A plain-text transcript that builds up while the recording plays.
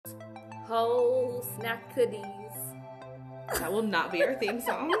whole snack goodies. That will not be our theme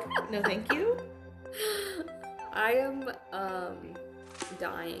song. No, thank you. I am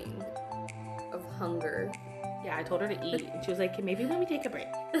dying of hunger. Yeah, I told her to eat, and she was like, maybe let me take a break.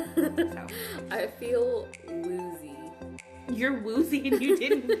 So I feel woozy. you're woozy and you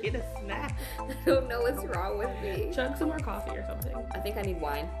didn't get a snack. I don't know what's wrong with me. Chug some more coffee or something. I think I need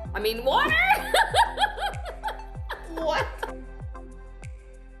wine. I mean, water! What?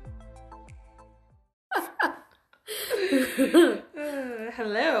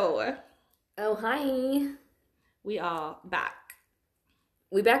 Hello. Oh, hi. We are back.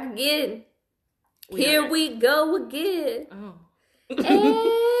 We back again. We Here are. we go again. Oh.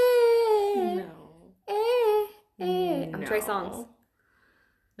 Hey, No. hey. I'm Trey No. Songz.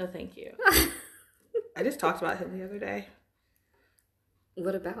 No, thank you. I just talked about him the other day.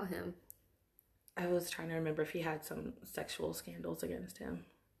 What about him? I was trying to remember if he had some sexual scandals against him.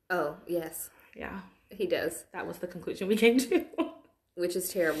 Oh, yes, Yeah, he does. that was the conclusion we came to. Which is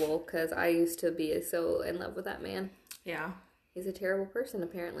terrible because I used to be so in love with that man. Yeah. He's a terrible person,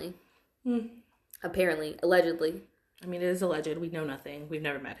 apparently. Hmm. Apparently. Allegedly. I mean, it is alleged. We know nothing. We've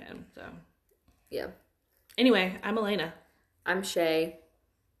never met him, so. Yeah. Anyway, I'm Elena, I'm Shay.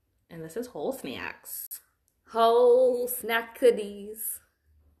 and this is Whole Snacks. Whole snack goodies.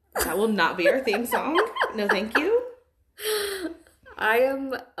 That will not be our theme song. No, thank you. I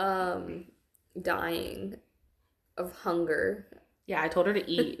am dying of hunger. Yeah, I told her to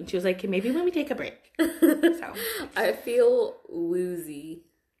eat, and she was like, maybe let me take a break. So I feel woozy.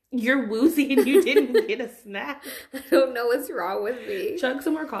 you're woozy and you didn't get a snack. I don't know what's wrong with me. Chug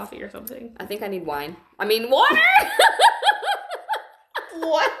some more coffee or something. I think I need wine. I mean, water!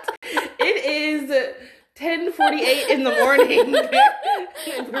 What? It is 10:48 in the morning.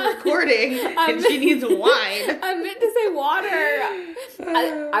 And we're recording, and she needs wine. I meant to say water.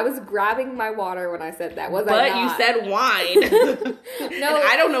 I was grabbing my water when I said that, was I But not? you said wine. No. And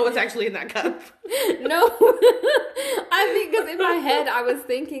I don't know what's actually in that cup. No. I think because in my head I was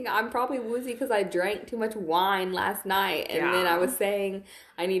thinking I'm probably woozy because I drank too much wine last night. And then I was saying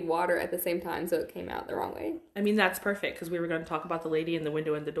I need water at the same time, so it came out the wrong way. I mean, that's perfect, because we were going to talk about the lady in the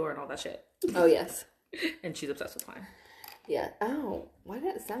window and the door and all that shit. Oh, yes. And she's obsessed with wine. Yeah. Oh, why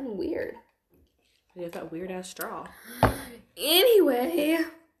did that sound weird? You have that weird ass straw. Anyway.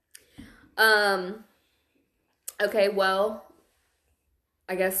 Okay, well,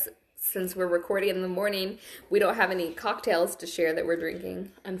 I guess since we're recording in the morning, we don't have any cocktails to share that we're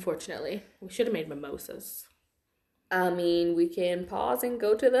drinking. Unfortunately. We should have made mimosas. I mean, we can pause and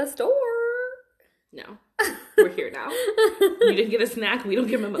go to the store. No. We're here now. You didn't get a snack. We don't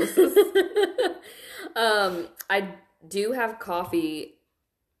get mimosas. I do have coffee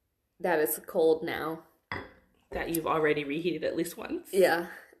that is cold now. That you've already reheated at least once. Yeah.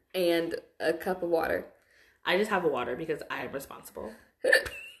 And a cup of water. I just have a water because I am responsible.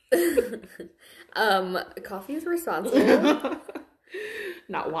 Coffee is responsible.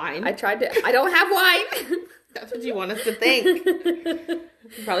 Not wine. I don't have wine. That's what you want us to think.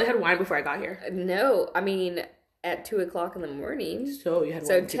 You probably had wine before I got here. No, I mean at 2:00 in the morning. So you had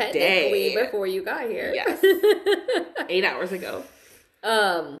So wine technically today. before you got here. Yes. 8 hours ago.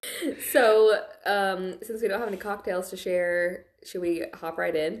 So since we don't have any cocktails to share, should we hop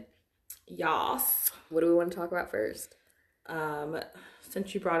right in? Yas. What do we want to talk about first?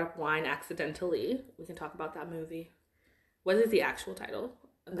 Since you brought up wine accidentally, we can talk about that movie. What is the actual title?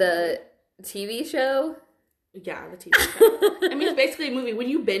 The TV show? Yeah, the TV show. I mean, it's basically a movie. When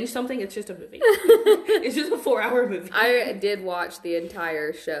you binge something, it's just a movie. It's just a 4-hour movie. I did watch the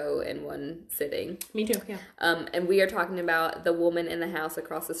entire show in one sitting. Me too, yeah. And we are talking about the woman in the house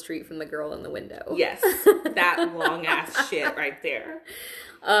across the street from the girl in the window. Yes, that long ass shit right there.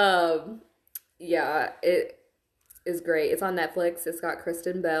 Yeah, it is great. It's on Netflix. It's got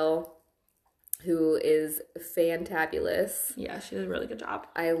Kristen Bell, who is fantabulous. Yeah, she did a really good job.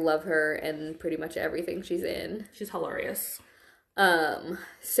 I love her and pretty much everything she's in. She's hilarious.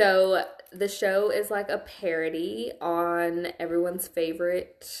 So the show is like a parody on everyone's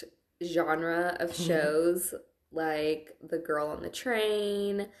favorite genre of shows, like The Girl on the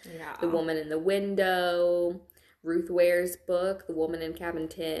Train, Yeah. The Woman in the Window, Ruth Ware's book, The Woman in Cabin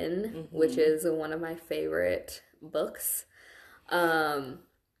 10, which is one of my favorite books.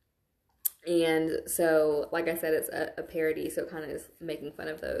 And so, like I said, it's a parody, so it kind of is making fun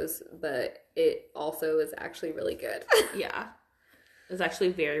of those, but it also is actually really good. Yeah. It was actually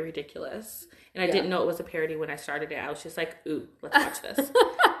very ridiculous. And I didn't know it was a parody when I started it. I was just like, ooh, let's watch this.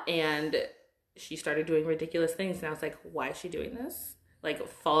 And she started doing ridiculous things, and I was like, why is she doing this? like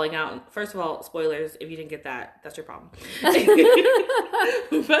falling out. First of all, spoilers, if you didn't get that, that's your problem.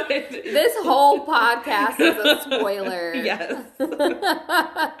 But this whole podcast is a spoiler. Yes.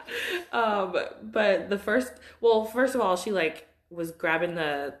 But first of all, she like was grabbing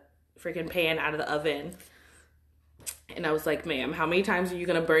the freaking pan out of the oven. And I was like, ma'am, how many times are you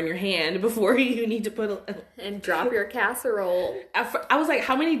going to burn your hand before you need to put and drop your casserole? I was like,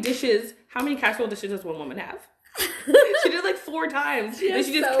 how many casserole dishes does one woman have? She did like 4 times. And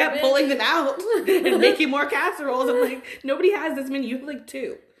she just kept pulling them out and making more casseroles. I'm like, nobody has this many. You have like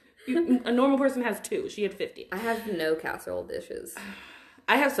 2. A normal person has 2. She had 50. I have no casserole dishes.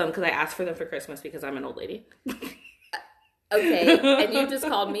 I have some because I asked for them for Christmas because I'm an old lady. Okay, and you just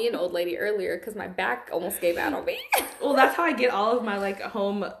called me an old lady earlier because my back almost gave out on me. Well, that's how I get all of my like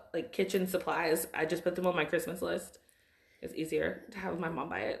home like kitchen supplies. I just put them on my Christmas list. It's easier to have my mom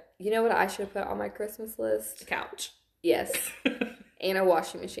buy it. You know what I should put on my Christmas list? A couch. Yes. And a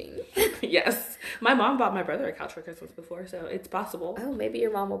washing machine. Yes. My mom bought my brother a couch for Christmas before, so it's possible. Oh, maybe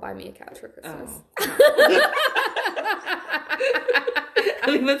your mom will buy me a couch for Christmas. Oh, I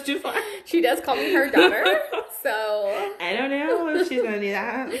think that's too far. She does call me her daughter, so... I don't know if she's going to do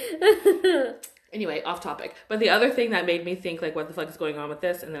that. Anyway, off topic. But the other thing that made me think, like, what the fuck is going on with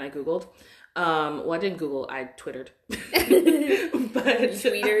this? And then I Googled. Well, I didn't Google. I Twittered. But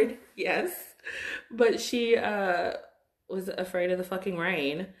Tweetered? Yes. But she was afraid of the fucking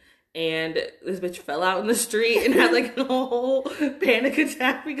rain. And this bitch fell out in the street and had like a whole panic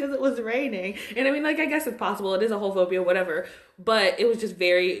attack because it was raining. And I mean, like, I guess it's possible. It is a whole phobia, whatever. But it was just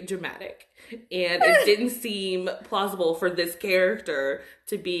very dramatic. And it didn't seem plausible for this character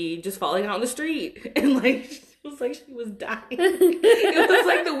to be just falling out in the street. And like, it was like she was dying. It was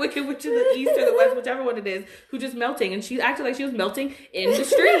like the Wicked Witch of the East or the West, whichever one it is, who just melting. And she acted like she was melting in the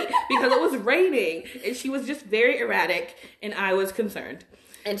street because it was raining. And she was just very erratic. And I was concerned.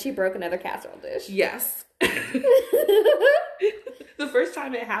 And she broke another casserole dish. Yes. The first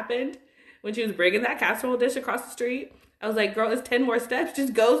time it happened, when she was bringing that casserole dish across the street, I was like, girl, it's 10 more steps.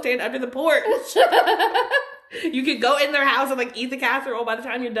 Just go stand under the porch. You could go in their house and like eat the casserole by the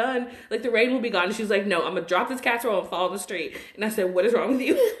time you're done. Like the rain will be gone. And she's like, no, I'm going to drop this casserole and fall in the street. And I said, what is wrong with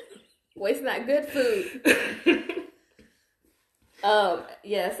you? Wasting that good food.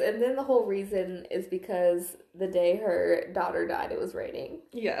 Yes, and then the whole reason is because the day her daughter died, it was raining.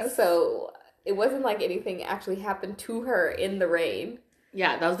 Yes. So it wasn't like anything actually happened to her in the rain.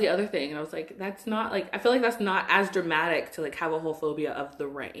 Yeah, that was the other thing. And I was like, that's not, like, I feel like that's not as dramatic to, like, have a whole phobia of the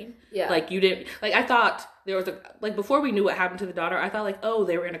rain. Yeah. Like, you didn't, like, I thought there was like, before we knew what happened to the daughter, I thought, like, oh,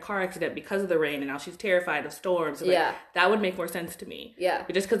 they were in a car accident because of the rain, and now she's terrified of storms. So, like, yeah. That would make more sense to me. Yeah.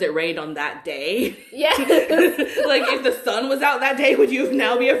 But just because it rained on that day. Yeah. Like, if the sun was out that day, would you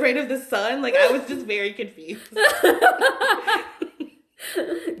now be afraid of the sun? Like, I was just very confused.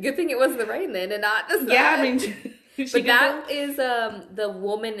 Good thing it was the rain then and not the sun. Yeah, I mean... But that is the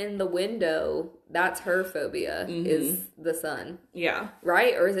woman in the window. That's her phobia, is the sun. Yeah.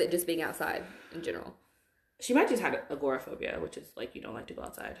 Right? Or is it just being outside in general? She might just have agoraphobia, which is like you don't like to go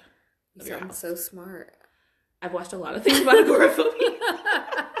outside. You sound so smart. I've watched a lot of things about agoraphobia.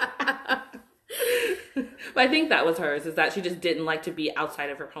 But I think that was hers, is that she just didn't like to be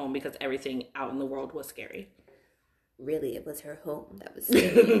outside of her home because everything out in the world was scary. Really, it was her home that was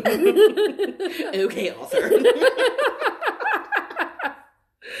scary. Okay, author.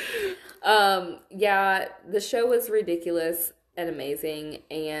 Yeah, the show was ridiculous and amazing,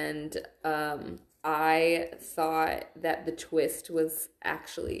 and I thought that the twist was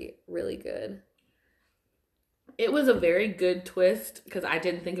actually really good. It was a very good twist because I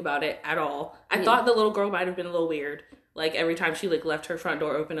didn't think about it at all. I thought the little girl might have been a little weird. Like every time she like left her front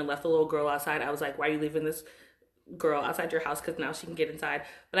door open and left the little girl outside, I was like, why are you leaving this girl outside your house? Because now she can get inside.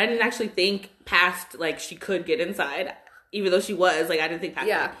 But I didn't actually think past like she could get inside, even though she was like I didn't think past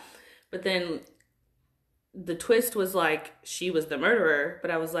that. But then the twist was like she was the murderer, but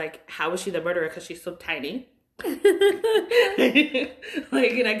I was like, how was she the murderer? Because she's so tiny. Like,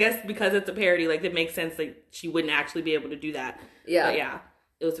 and I guess because it's a parody, like it makes sense like she wouldn't actually be able to do that. Yeah. But yeah,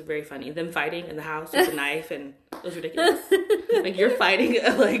 it was very funny. Them fighting in the house with a knife, and it was ridiculous. Like you're fighting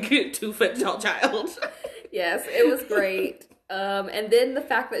a like 2-foot tall child. Yes, it was great. And then the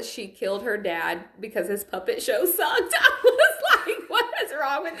fact that she killed her dad because his puppet show sucked. I was like, what is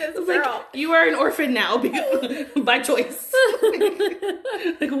wrong with this girl? Like, you are an orphan now by choice.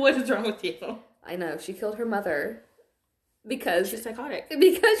 Like, what is wrong with you? I know. She killed her mother because she's psychotic.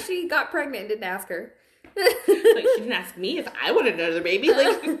 Because she got pregnant and didn't ask her. Like, she didn't ask me if I wanted another baby.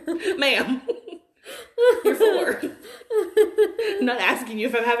 Like, ma'am, you're 4. I'm not asking you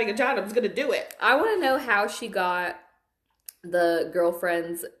if I'm having a child. I'm just going to do it. I want to know how she got the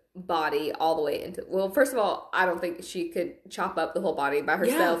girlfriend's body all the way into, well, first of all, I don't think she could chop up the whole body by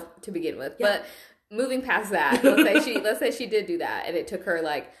herself to begin with. Yeah. But moving past that, let's say she did do that and it took her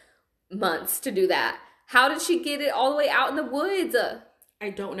like months to do that. How did she get it all the way out in the woods? I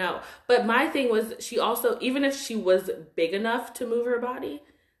don't know. But my thing was, she also, even if she was big enough to move her body,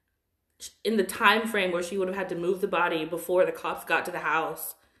 in the time frame where she would have had to move the body before the cops got to the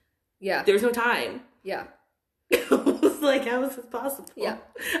house, there's no time. Yeah. I was like, how is this possible? Yeah.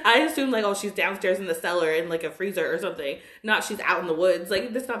 I assumed like, oh, she's downstairs in the cellar in like a freezer or something. Not she's out in the woods.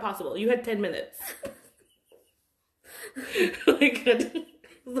 Like, that's not possible. You had 10 minutes. like,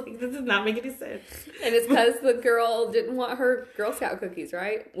 this does not make any sense. And it's because the girl didn't want her Girl Scout cookies,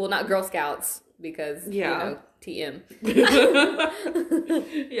 right? Well, not Girl Scouts, because, you know, TM.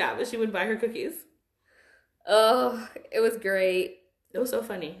 Yeah, but she would buy her cookies. Oh, it was great. It was so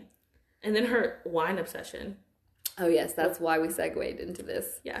funny. And then her wine obsession. Oh, yes, that's why we segued into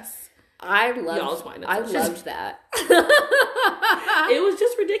this. Yes. I loved that. It was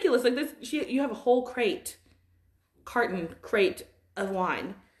just ridiculous. Like this, you have a whole carton crate of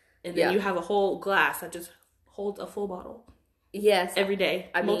wine, and then you have a whole glass that just holds a full bottle. Yes. Every day.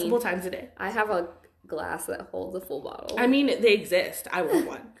 Multiple times a day. I have a glass that holds a full bottle. I mean, they exist. I want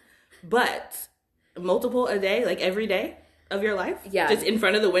one. But multiple a day, like every day of your life? Yeah. Just in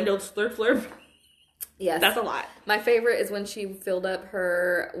front of the window, slurp, slurp? Yes. That's a lot. My favorite is when she filled up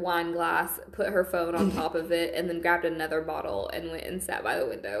her wine glass, put her phone on top of it, and then grabbed another bottle and went and sat by the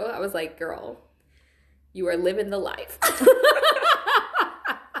window. I was like, girl, you are living the life.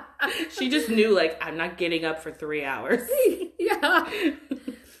 She just knew, like, I'm not getting up for 3 hours. Yeah.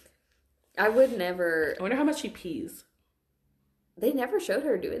 I would never. I wonder how much she pees. They never showed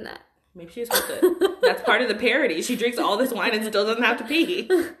her doing that. Maybe she just holds it. That's part of the parody. She drinks all this wine and still doesn't have to pee.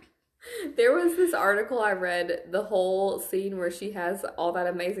 There was this article I read, the whole scene where she has all that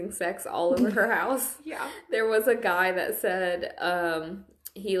amazing sex all over her house. Yeah. There was a guy that said,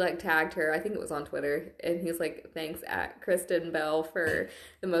 he like tagged her, I think it was on Twitter, and he was like, thanks at Kristen Bell for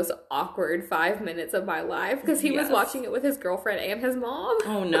the most awkward 5 minutes of my life, because he was watching it with his girlfriend and his mom.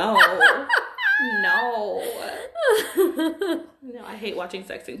 Oh no. No, I hate watching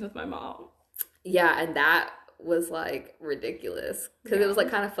sex scenes with my mom. Yeah, and that was like ridiculous, because it was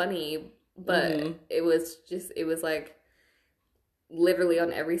like kind of funny, but it was like literally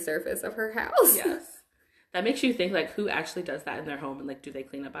on every surface of her house. Yes. That makes you think, like, who actually does that in their home, and, like, do they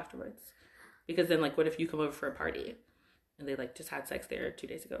clean up afterwards? Because then, like, what if you come over for a party and they, like, just had sex there 2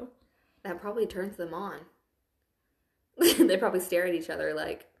 days ago? That probably turns them on. They probably stare at each other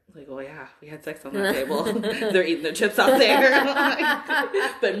like, well, yeah, we had sex on that table. They're eating their chips out there.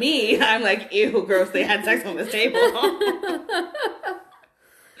 But me, I'm like, ew, gross, they had sex on this table.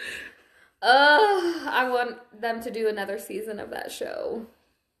 I want them to do another season of that show.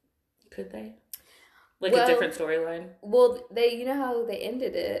 Could they? Like a different storyline? Well, you know how they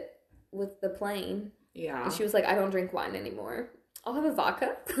ended it with the plane? Yeah. And she was like, I don't drink wine anymore. I'll have a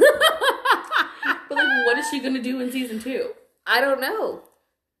vodka. But, like, what is she going to do in season 2? I don't know.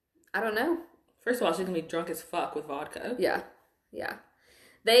 First of all, she's going to be drunk as fuck with vodka. Yeah.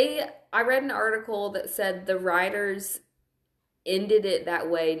 I read an article that said the writers ended it that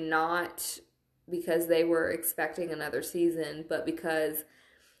way not because they were expecting another season, but because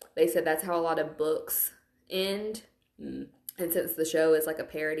they said that's how a lot of books end. And since the show is like a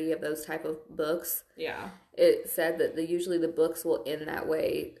parody of those type of books, it said that usually the books will end that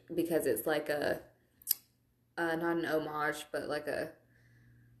way because it's like a not an homage, but like a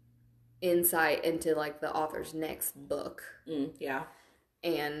insight into like the author's next book. Yeah.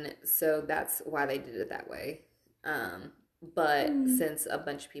 And so that's why they did it that way. But since a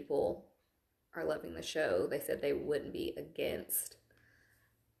bunch of people are loving the show, they said they wouldn't be against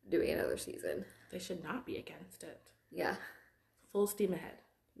doing another season. They should not be against it. Yeah. Full steam ahead.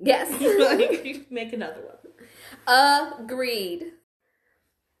 Yes. Like, make another one. Agreed.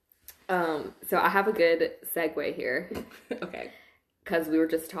 So I have a good segue here. Okay. Because we were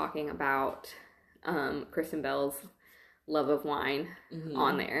just talking about Kristen Bell's love of wine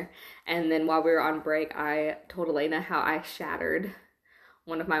on there. And then while we were on break, I told Elena how I shattered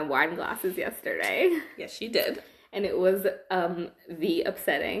one of my wine glasses yesterday. Yes, she did. And it was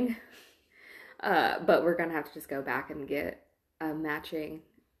upsetting. But we're going to have to just go back and get a matching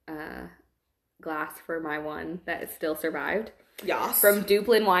glass for my one that still survived. Yes. From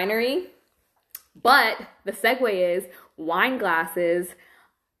Duplin Winery. But the segue is wine glasses,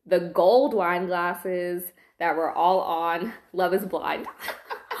 the gold wine glasses that were all on Love is Blind.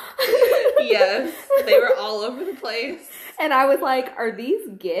 Yes. They were all over the place. And I was like, are these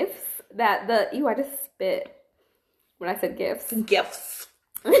gifts that I just spit when I said gifts. Gifts.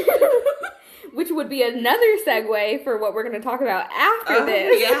 Which would be another segue for what we're going to talk about after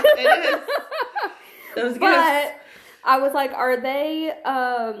this. Yeah, it is. Those gifts. I was like, are they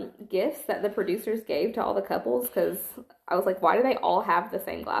gifts that the producers gave to all the couples? Because I was like, why do they all have the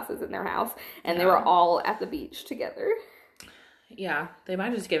same glasses in their house? And they were all at the beach together. Yeah, they might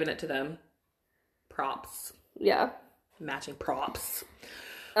have just given it to them. Props. Yeah. Matching props.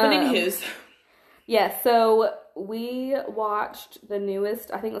 But anywho's. Yeah, so we watched the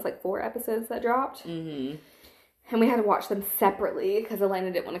newest, I think it was like 4 episodes that dropped. Mm-hmm. And we had to watch them separately because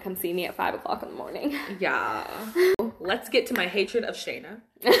Elena didn't want to come see me at 5 o'clock in the morning. Yeah. Let's get to my hatred of Shayna.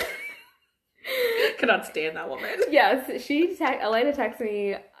 Cannot stand that woman. Yes, Elena texted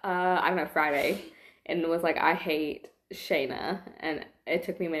me, I don't know, Friday, and was like, I hate Shayna. And it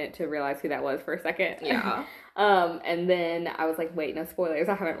took me a minute to realize who that was for a second. Yeah. And then I was like, wait, no spoilers.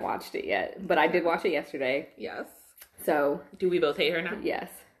 I haven't watched it yet. But I did watch it yesterday. Yes. So. Do we both hate her now? Yes.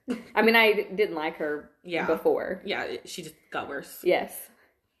 I mean, I didn't like her before. Yeah, she just got worse. Yes.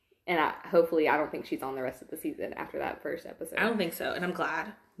 And hopefully, I don't think she's on the rest of the season after that first episode. I don't think so. And I'm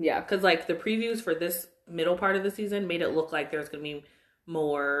glad. Yeah. Because, like, the previews for this middle part of the season made it look like there's going to be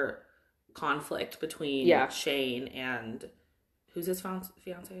more conflict between Shane and... Who's his fiance?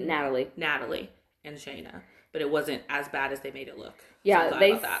 Natalie and Shayna. But it wasn't as bad as they made it look. Yeah,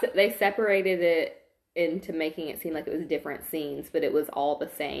 so they separated it into making it seem like it was different scenes, but it was all the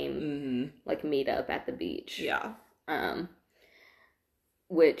same, like, meetup at the beach. Yeah.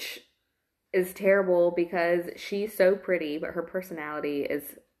 Which is terrible because she's so pretty, but her personality is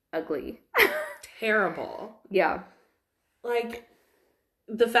ugly. Terrible. Yeah. Like,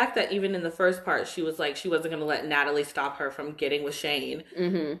 the fact that even in the first part, she was like, she wasn't going to let Natalie stop her from getting with Shane.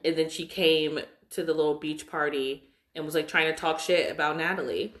 Mm-hmm. And then she came to the little beach party and was, like, trying to talk shit about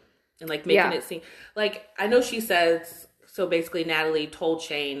Natalie. And, like, making it seem... Like, I know she says... So, basically, Natalie told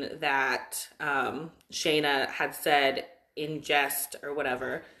Shane that Shayna had said in jest or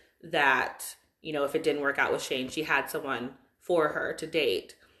whatever that, you know, if it didn't work out with Shane, she had someone for her to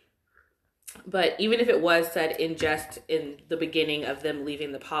date. But even if it was said in jest in the beginning of them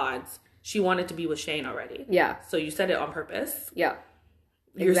leaving the pods, she wanted to be with Shane already. Yeah. So, you said it on purpose. Yeah.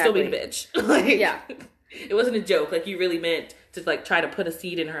 You're still being a bitch. Like, yeah. It wasn't a joke. Like, you really meant to, like, try to put a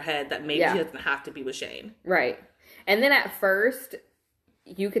seed in her head that maybe she doesn't have to be with Shane. Right. And then at first,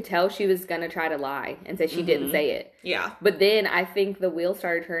 you could tell she was going to try to lie and say she didn't say it. Yeah. But then I think the wheel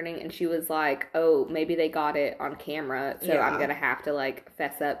started turning and she was like, oh, maybe they got it on camera, so I'm going to have to, like,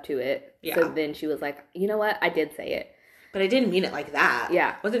 fess up to it. Yeah. So then she was like, you know what? I did say it. But I didn't mean it like that.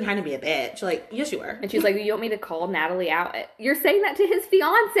 Yeah. I wasn't trying to be a bitch. Like, yes, you were. And she's like, you want me to call Natalie out? You're saying that to his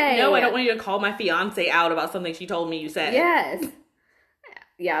fiance. No, I don't want you to call my fiance out about something she told me you said. Yes.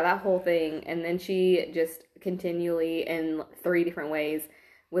 Yeah, that whole thing. And then she just continually, in 3 different ways,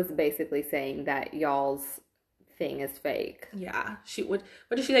 was basically saying that y'all's thing is fake. Yeah. What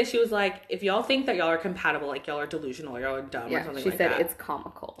did she say? She was like, if y'all think that y'all are compatible, like y'all are delusional or y'all are dumb or something like that. She said it's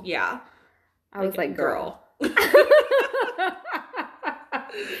comical. Yeah. I was like, girl.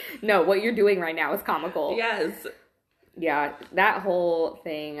 No, what you're doing right now is comical. Yes. Yeah, that whole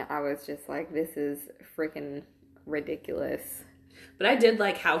thing, I was just like, this is freaking ridiculous. But I did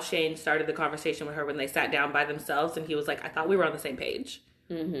like how Shane started the conversation with her when they sat down by themselves, and he was like, I thought we were on the same page.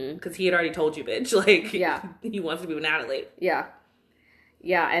 Because he had already told you, bitch. Like, yeah, he wants to be with Natalie. Yeah.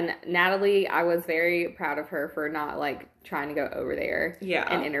 Yeah, and Natalie, I was very proud of her for not, like, trying to go over there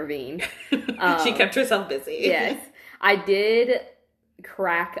and intervene. She kept herself busy. Yes. I did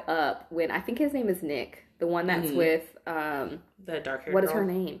crack up when, I think his name is Nick, the one that's with... the dark hair What girl. is her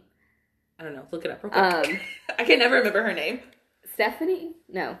name? I don't know. Look it up real quick. I can never remember her name. Stephanie?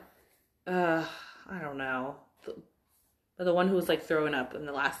 No. I don't know. The one who was, like, throwing up in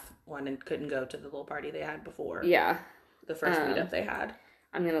the last one and couldn't go to the little party they had before. Yeah. The first meetup they had.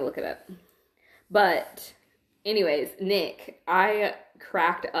 I'm going to look it up. But, anyways, Nick, I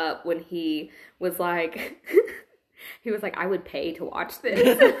cracked up when he was like, I would pay to watch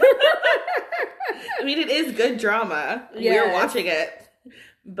this. I mean, it is good drama. Yes. We're watching it.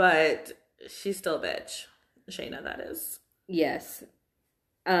 But she's still a bitch. Shayna, that is. Yes.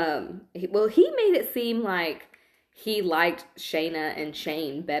 Well, he made it seem like he liked Shayna and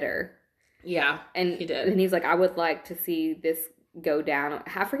Shane better. Yeah, and he did. And he's like, I would like to see this go down.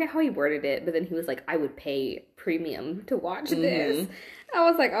 I forget how he worded it, but then he was like, I would pay premium to watch this. I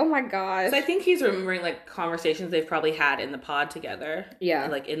was like, oh my gosh. So I think he's remembering, like, conversations they've probably had in the pod together. Yeah.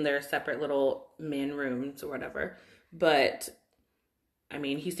 Like, in their separate little men rooms or whatever. But, I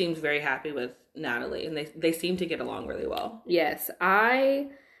mean, he seems very happy with Natalie, and they seem to get along really well. Yes, I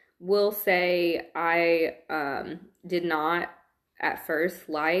will say I did not at first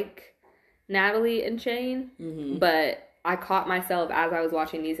like Natalie and Shane, but I caught myself as I was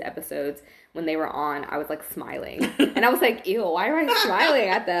watching these episodes when they were on. I was like smiling, and I was like, "Ew, why am I smiling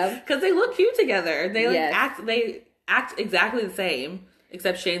at them?" Because they look cute together. They act exactly the same,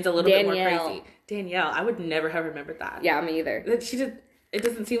 except Shane's a little bit more crazy. Danielle, I would never have remembered that. Yeah, me either. It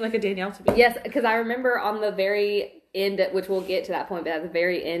doesn't seem like a Danielle to me. Yes, because I remember on the very end, which we'll get to that point, but at the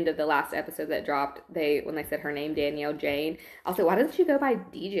very end of the last episode that dropped, when they said her name, Danielle Jane, I was like, why doesn't she go by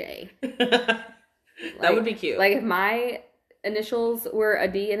DJ? That would be cute. Like, if my initials were a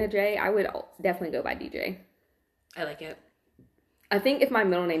D and a J, I would definitely go by DJ. I like it. I think if my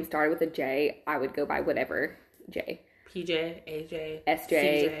middle name started with a J, I would go by whatever J. PJ, AJ, SJ.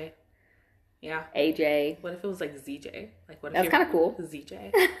 CJ. Yeah. AJ. What if it was like ZJ? Like, what if That's kind of cool.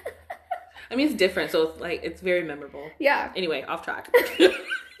 ZJ. I mean, it's different, so it's very memorable. Yeah. Anyway, off track.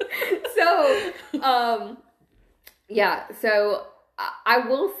 So, so I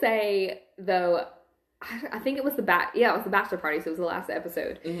will say, though, I think it was the bachelor party, so it was the last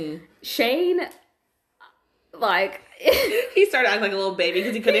episode. Mm-hmm. Shane, like... he started acting like a little baby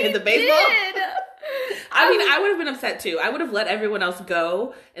because he couldn't hit the baseball. Did. I mean, I would have been upset too. I would have let everyone else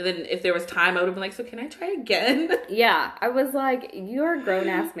go, and then if there was time, I would have been like, so can I try again? Yeah, I was like, you're a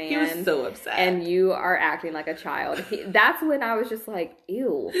grown-ass man. He was so upset. And you are acting like a child. That's when I was just like,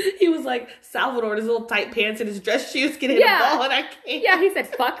 ew. He was like, Salvador in his little tight pants and his dress shoes can hit a ball, and I can't. Yeah, he said,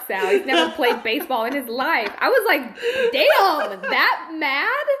 fuck Sal. He's never played baseball in his life. I was like, damn, that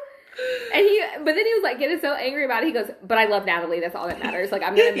mad? But then he was like getting so angry about it. He goes, but I love Natalie. That's all that matters. Like,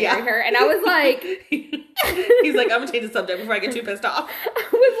 I'm going to marry her. And I was like... He's like, I'm going to change the subject before I get too pissed off. I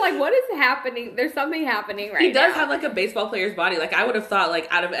was like, what is happening? There's something happening right now. He does have like a baseball player's body. Like, I would have thought like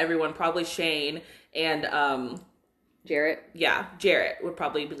out of everyone, probably Shane and... Jarrett. Yeah, Jarrett would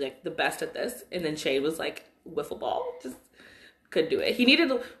probably be like the best at this. And then Shane was like, wiffle ball. Just couldn't do it. He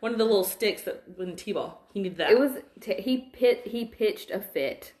needed one of the little sticks that in T-ball. He needed that. It was... he pitched a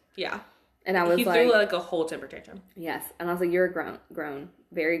fit. Yeah. And I was he threw like a whole temper tantrum. Yes. And I was like, you're a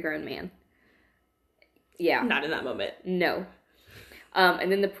very grown man. Yeah. Not in that moment. No.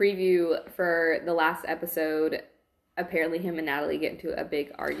 And then the preview for the last episode, apparently him and Natalie get into a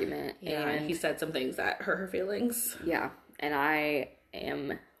big argument. Yeah, and he said some things that hurt her feelings. Yeah. And I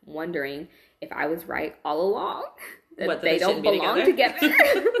am wondering if I was right all along. That they don't belong together.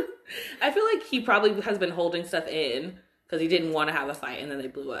 I feel like he probably has been holding stuff in because he didn't want to have a fight, and then they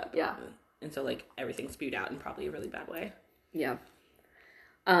blew up. Yeah. And so, like, everything spewed out in probably a really bad way. Yeah.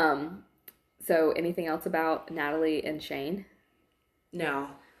 So, anything else about Natalie and Shane? No.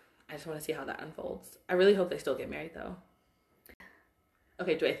 I just want to see how that unfolds. I really hope they still get married, though.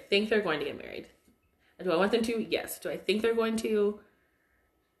 Okay, do I think they're going to get married? Do I want them to? Yes. Do I think they're going to?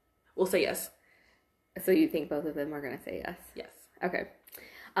 We'll say yes. So, you think both of them are going to say yes? Yes. Okay.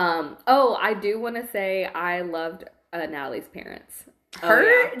 I do want to say I loved Natalie's parents.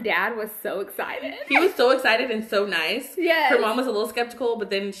 Her dad was so excited. He was so excited and so nice. Yes. Her mom was a little skeptical, but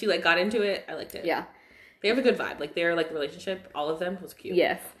then she like got into it. I liked it. Yeah. They have a good vibe. Like their like relationship, all of them was cute.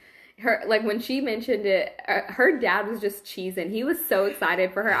 Yes. Her like when she mentioned it, her dad was just cheesing. He was so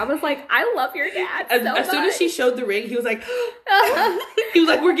excited for her. I was like, I love your dad so much. As soon as she showed the ring, he was like, he was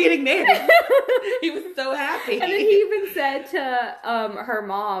like, we're getting married. He was so happy. And then he even said to her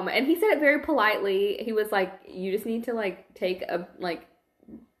mom, and he said it very politely. He was like, you just need to like take a like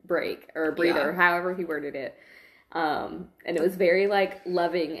break or a breather, however he worded it. And it was very like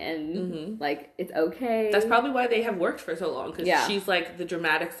loving and like it's okay. That's probably why they have worked for so long, because she's like the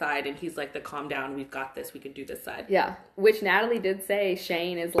dramatic side and he's like the calm down, we've got this, we can do this side. Yeah, which Natalie did say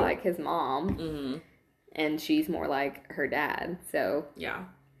Shane is like his mom, and she's more like her dad. So yeah,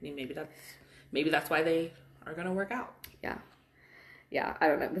 I mean, maybe that's why they are gonna work out. Yeah, I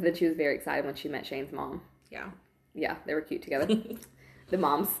don't know, but then she was very excited when she met Shane's mom. Yeah, they were cute together. The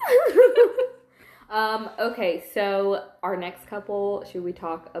moms. Okay, so our next couple, should we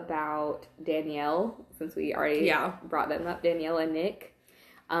talk about Danielle, since we already brought them up, Danielle and Nick?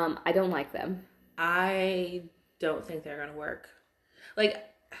 I don't like them. I don't think they're gonna work. Like,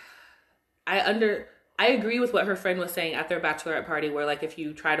 I agree with what her friend was saying at their bachelorette party, where like if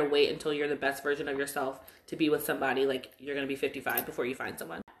you try to wait until you're the best version of yourself to be with somebody, like you're gonna be 55 before you find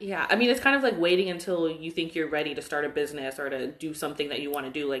someone. Yeah, I mean, it's kind of like waiting until you think you're ready to start a business or to do something that you want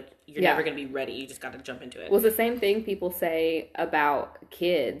to do. Like, you're never going to be ready. You just got to jump into it. Well, it's the same thing people say about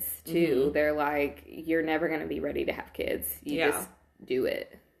kids, too. They're like, you're never going to be ready to have kids. You just do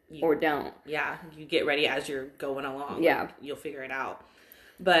it or don't. Yeah, you get ready as you're going along. Yeah. Like, you'll figure it out.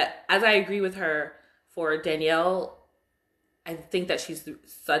 But as I agree with her, for Danielle, I think that she's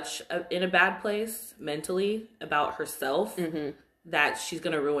in a bad place mentally about herself that she's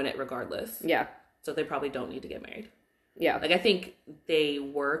going to ruin it regardless. Yeah. So they probably don't need to get married. Yeah. Like, I think they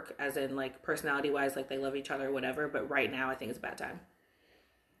work as in, like, personality-wise, like, they love each other or whatever, but right now I think it's a bad time.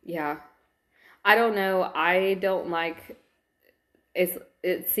 Yeah. I don't know. I don't like... I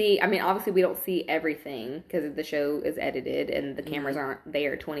mean, obviously we don't see everything because the show is edited and the cameras aren't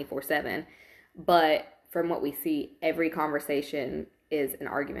there 24/7. But from what we see, every conversation is an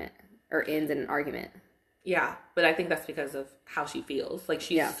argument or ends in an argument. Yeah, but I think that's because of how she feels. Like,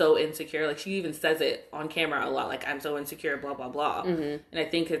 she's so insecure. Like, she even says it on camera a lot. Like, I'm so insecure, blah, blah, blah. And I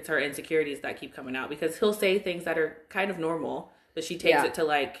think it's her insecurities that keep coming out. Because he'll say things that are kind of normal, but she takes it to,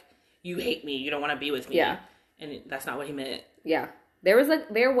 like, you hate me, you don't want to be with me. Yeah. And that's not what he meant. Yeah. There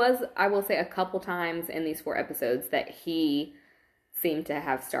was, I will say, a couple times in these 4 episodes that he seemed to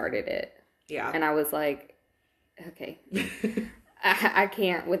have started it. Yeah. And I was like, okay. I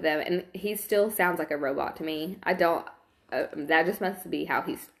can't with them. And he still sounds like a robot to me. I don't... that just must be how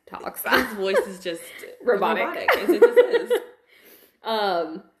he talks. His voice is just robotic. It just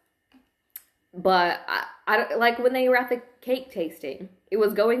is. But I like when they were at the cake tasting. It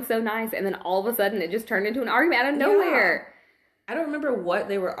was going so nice, and then all of a sudden it just turned into an argument out of nowhere. I don't remember what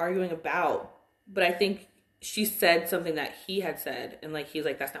they were arguing about, but I think she said something that he had said, and like he's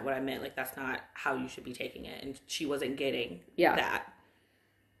like, that's not what I meant. Like, that's not how you should be taking it. And she wasn't getting that.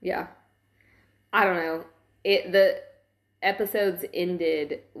 Yeah. I don't know. The episodes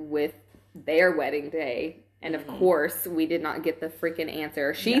ended with their wedding day, and of course we did not get the freaking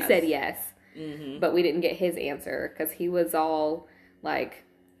answer. She said yes, but we didn't get his answer because he was all like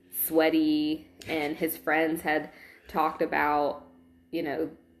sweaty, and his friends had talked about, you know,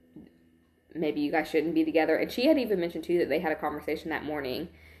 maybe you guys shouldn't be together. And she had even mentioned, too, that they had a conversation that morning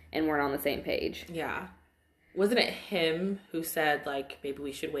and weren't on the same page. Yeah. Wasn't it him who said, like, maybe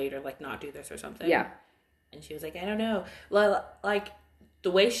we should wait or, like, not do this or something? Yeah. And she was like, I don't know. Well, like,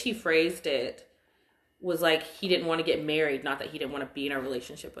 the way she phrased it was like he didn't want to get married, not that he didn't want to be in a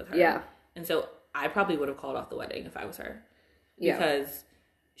relationship with her. Yeah. And so I probably would have called off the wedding if I was her. Yeah. Because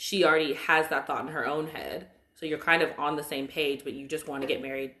she already has that thought in her own head. So you're kind of on the same page, but you just want to get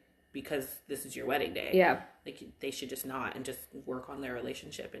married because this is your wedding day. Yeah. Like, they should just not and just work on their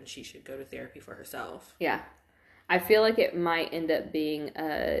relationship, and she should go to therapy for herself. Yeah. I feel like it might end up being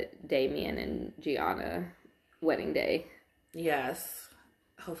a Damien and Gianna wedding day. Yes.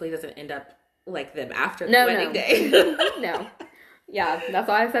 Hopefully it doesn't end up like them after the wedding day. No. Yeah, that's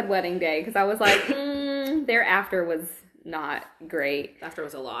why I said wedding day, because I was like, their after was not great. After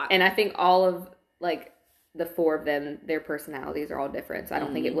was a lot. And I think all of, like, the 4 of them, their personalities are all different, so I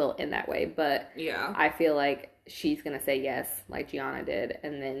don't think it will end that way. But yeah, I feel like she's going to say yes, like Gianna did,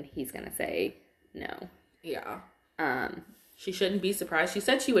 and then he's going to say no. Yeah. She shouldn't be surprised. She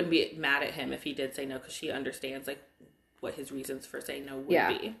said she wouldn't be mad at him if he did say no, because she understands, like, what his reasons for saying no would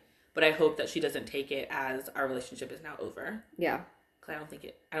be. But I hope that she doesn't take it as our relationship is now over. Yeah. Because I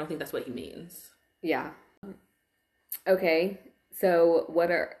don't think that's what he means. Yeah. Okay. So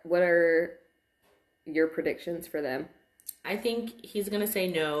what are your predictions for them? I think he's going to say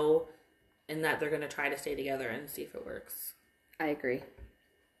no, and that they're going to try to stay together and see if it works. I agree.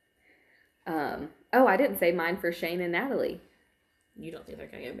 Oh, I didn't say mine for Shane and Natalie. You don't think they're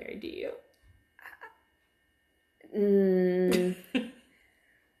going to get married, do you?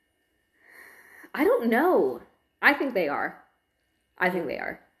 I don't know. I think they are.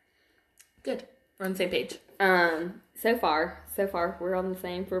 Good. We're on the same page. So far, we're on the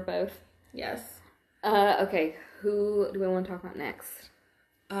same for both. Yes. Okay. Who do we want to talk about next?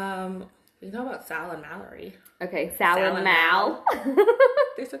 We can talk about Sal and Mallory. Okay, Sal and Mal.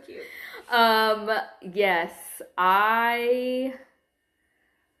 They're so cute. Yes, I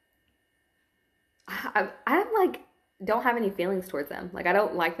like don't have any feelings towards them. Like, I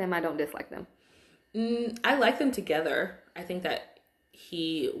don't like them. I don't dislike them. I like them together. I think that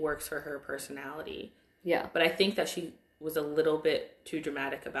he works for her personality. Yeah. But I think that she was a little bit too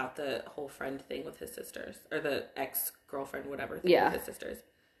dramatic about the whole friend thing with his sisters, or the ex-girlfriend, whatever thing with his sisters.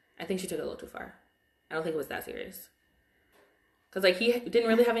 I think she took it a little too far. I don't think it was that serious. Because, like, he didn't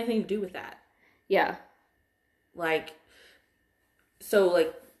really have anything to do with that. Yeah. Like, so,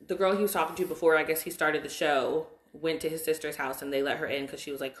 like, the girl he was talking to before, I guess he started the show, went to his sister's house, and they let her in because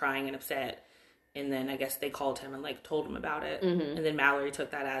she was, like, crying and upset. And then I guess they called him and, like, told him about it. Mm-hmm. And then Mallory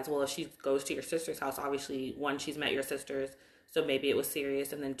took that as, well, if she goes to your sister's house, obviously, 1, she's met your sisters, so maybe it was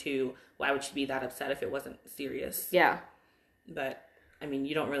serious. And then 2, why would she be that upset if it wasn't serious? Yeah. But, I mean,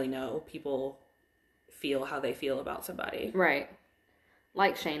 you don't really know. People feel how they feel about somebody. Right.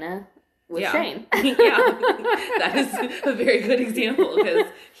 Like Shayna. with Shane. Yeah, that is a very good example because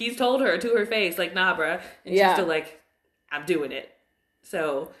he's told her to her face, like, nah, bruh. And she's still like, I'm doing it.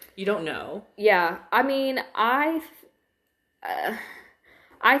 So you don't know. Yeah. I mean, I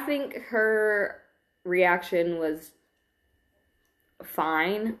think her reaction was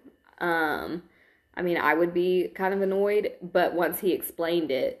fine. I mean, I would be kind of annoyed, but once he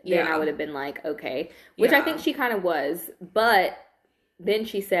explained it, then I would have been like, okay. Which I think she kind of was, but then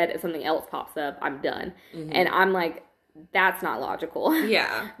she said, if something else pops up, I'm done. Mm-hmm. And I'm like, that's not logical.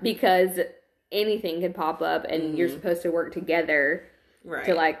 Yeah. Because anything can pop up, and you're supposed to work together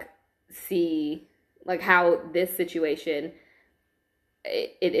to, like, see, like, how this situation,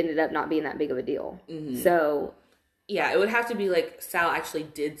 it ended up not being that big of a deal. Mm-hmm. So... yeah, it would have to be like Sal actually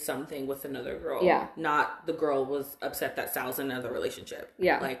did something with another girl. Yeah. Not the girl was upset that Sal's in another relationship.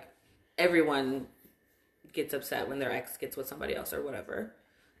 Yeah. Like, everyone gets upset when their ex gets with somebody else or whatever.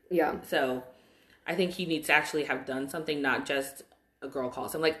 Yeah. So, I think he needs to actually have done something, not just a girl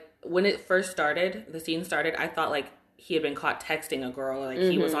calls him. Like, when it first started, the scene started, I thought, like, he had been caught texting a girl, like,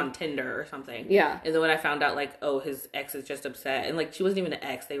 he was on Tinder or something. Yeah. And then when I found out, like, oh, his ex is just upset. And, like, she wasn't even an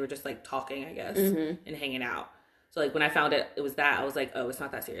ex. They were just, like, talking, I guess, and hanging out. So, like, when I found it was that, I was like, oh, it's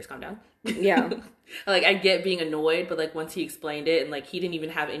not that serious. Calm down. Yeah. Like, I get being annoyed, but, like, once he explained it, and, like, he didn't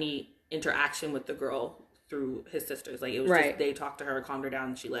even have any interaction with the girl through his sisters. Like, it was just, they talked to her, calmed her down,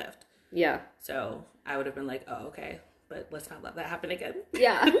 and she left. Yeah. So, I would have been like, oh, okay. But let's not let that happen again.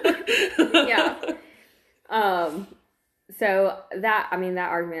 Yeah. Yeah. So, that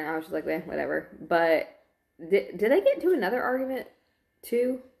argument, I was just like, whatever. But, did they get into another argument,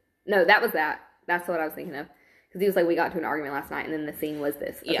 too? No, that was that. That's what I was thinking of. Because he was like, we got to an argument last night, and then the scene was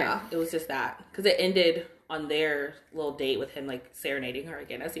this. Okay. Yeah, it was just that. Because it ended on their little date with him, like, serenading her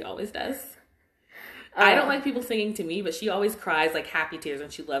again, as he always does. I don't like people singing to me, but she always cries, like, happy tears when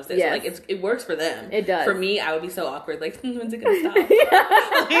she loves it. Yes. So, like, it works for them. It does. For me, I would be so awkward. Like, when's it going to stop?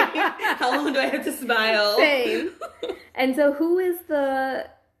 Like, how long do I have to smile? Same. And so who was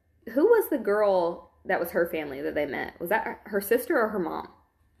the girl that was her family that they met? Was that her sister or her mom?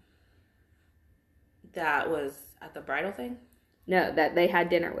 That was at the bridal thing? No, that they had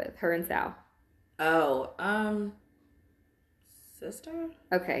dinner with, her and Sal. Oh, sister?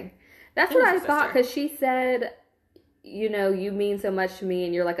 Okay. That's what I thought, because she said, you know, you mean so much to me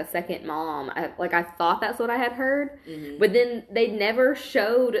and you're like a second mom. I thought that's what I had heard. Mm-hmm. But then they never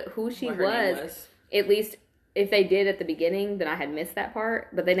showed who she was. At least if they did at the beginning, then I had missed that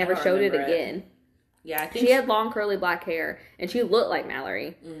part. But they never showed it again. Yeah, I think she had long curly black hair and she looked like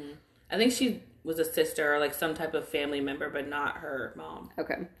Mallory. Mm-hmm. I think she was a sister or like some type of family member, but not her mom.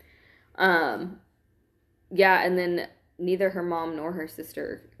 Okay. Yeah, and then neither her mom nor her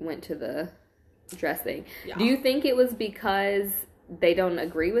sister went to the dress thing. Yeah. Do you think it was because they don't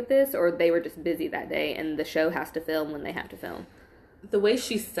agree with this, or they were just busy that day and the show has to film when they have to film? The way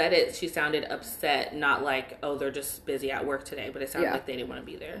she said it, she sounded upset, not like, oh, they're just busy at work today, but it sounded like they didn't want to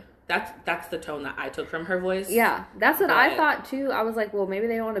be there. That's the tone that I took from her voice. Yeah, that's what I thought too. I was like, well, maybe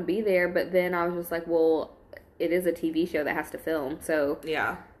they don't want to be there, but then I was just like, well, it is a TV show that has to film, so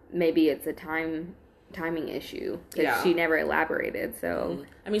yeah, maybe it's a timing issue, because she never elaborated. So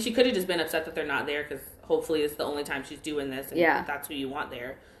I mean, she could have just been upset that they're not there, because hopefully it's the only time she's doing this, and that's who you want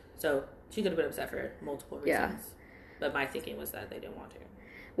there. So she could have been upset for multiple reasons. But my thinking was that they didn't want to.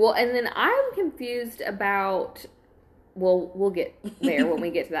 Well, and then I'm confused about... Well, we'll get there when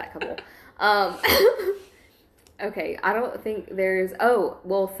we get to that couple. Okay, I don't think there's... Oh,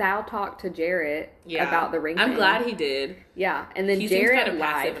 well, Sal talked to Jarrett about the ring thing. I'm glad he did. Yeah, and then he Jarrett seems kind of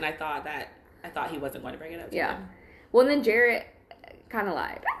passive, and I thought he wasn't going to bring it up to him. Well, and then Jarrett kind of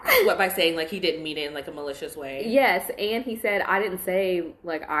lied. What, by saying, like, he didn't mean it in, like, a malicious way? Yes, and he said, I didn't say,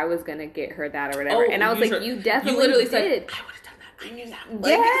 like, I was going to get her that or whatever. And I was like, you definitely literally did. Said, I would have done that. I knew that.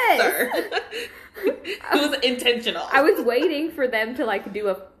 Like, yes! It was intentional. I was waiting for them to, like, do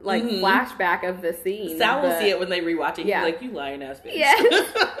a, like, flashback of the scene. Sal will see it when they rewatch it. Yeah. He's like, you lying ass bitch. Yes.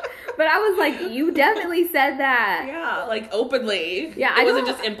 But I was like, you definitely said that. Yeah, like, openly. Yeah, it wasn't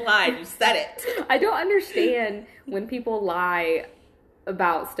just implied. You said it. I don't understand when people lie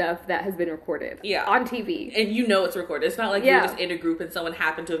about stuff that has been recorded on TV. And you know it's recorded. It's not like you're just in a group and someone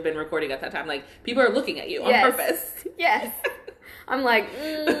happened to have been recording at that time. Like, people are looking at you on purpose. Yes. I'm like,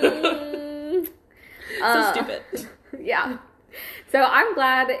 so stupid. Yeah. So I'm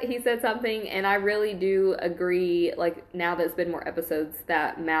glad he said something, and I really do agree, like, now that it's been more episodes,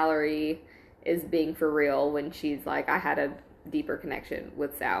 that Mallory is being for real when she's like, I had a deeper connection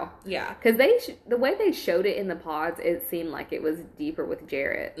with Sal. Yeah. Because the way they showed it in the pods, it seemed like it was deeper with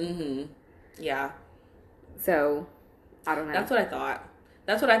Jarrett. Mm-hmm. Yeah. So, I don't know. That's what I thought.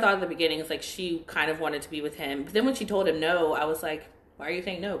 That's what I thought at the beginning. It's like she kind of wanted to be with him. But then when she told him no, I was like, why are you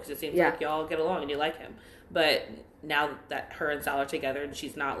saying no? Because it seems like y'all get along and you like him. But now that her and Sal are together and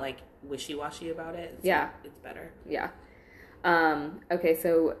she's not like wishy-washy about it, it's better. Yeah. Okay,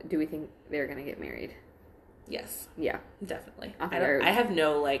 so do we think they're going to get married? Yes. Yeah. Definitely. I have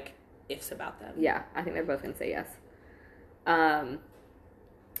no, like, ifs about them. Yeah, I think they're both going to say yes.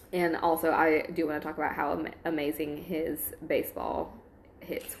 And also, I do want to talk about how amazing his baseball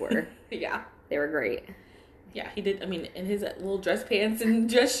hits were. Yeah. They were great. Yeah, he did. I mean, in his little dress pants and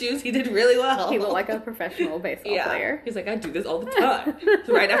dress shoes, he did really well. He looked like a professional baseball player. He's like, I do this all the time.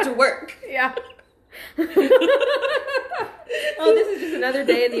 Right after work. Yeah. Oh, this is just another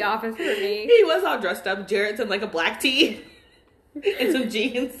day in the office for me. He was all dressed up. Jarrett's in like a black tee and some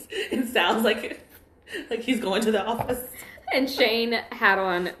jeans. And Sal's like he's going to the office. And Shane had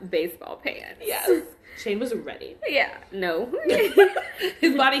on baseball pants. Yes. Shane was ready. Yeah. No.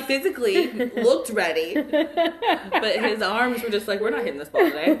 His body physically looked ready. But his arms were just like, we're not hitting this ball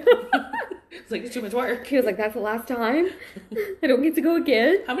today. It's like, it's too much work. He was like, that's the last time. I don't get to go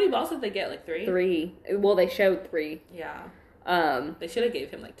again. How many balls did they get? Like 3? 3. Well, they showed 3. Yeah. They should have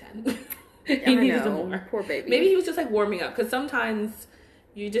gave him like 10. He needed some more. Poor baby. Maybe he was just like warming up because sometimes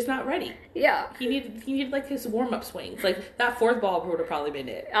you're just not ready. Yeah. He needed like his warm up swings. Like that 4th ball would have probably been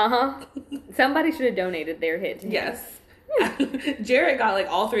it. Somebody should have donated their hit to him. Yes. Jarrett got like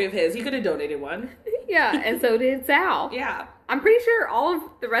all 3 of his. He could have donated one. Yeah, and so did Sal. Yeah. I'm pretty sure all of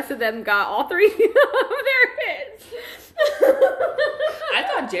the rest of them got all 3 of their hits. I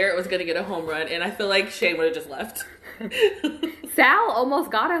thought Jarrett was going to get a home run, and I feel like Shane would have just left. Sal almost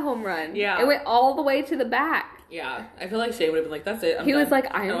got a home run. Yeah. It went all the way to the back. Yeah. I feel like Shane would have been like, that's it. He was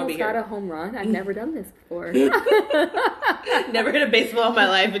like, I almost got a home run. I've never done this before. Never hit a baseball in my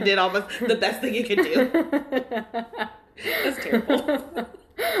life and did almost the best thing you could do. That's terrible.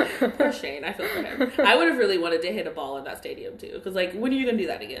 Poor Shane. I feel for him. I would have really wanted to hit a ball in that stadium, too. Because, like, when are you going to do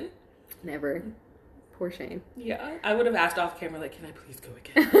that again? Never. Poor Shane. Yeah. I would have asked off camera, like, can I please go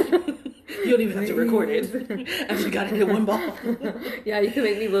again? You don't even have to record it. I just got to hit 1 ball. Yeah, you can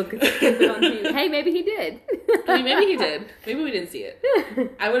make me look stupid on TV. Hey, maybe he did. I mean, maybe he did. Maybe we didn't see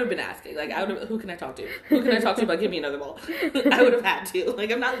it. I would have been asking. Like, who can I talk to? Who can I talk to about give me another ball? I would have had to.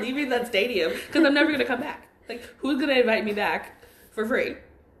 Like, I'm not leaving that stadium because I'm never going to come back. Like, who's going to invite me back for free?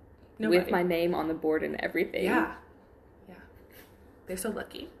 Nobody. With my name on the board and everything. Yeah. Yeah. They're so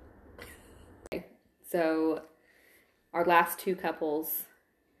lucky. Okay. So, our last 2 couples,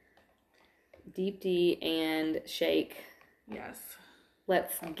 Deep D and Shake. Yes.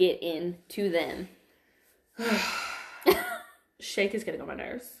 Let's get into them. Shake is getting on my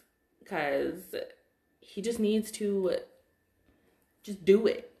nerves because he just needs to just do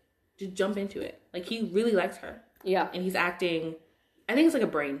it. Just jump into it. Like, he really likes her. Yeah. And he's acting, I think it's like a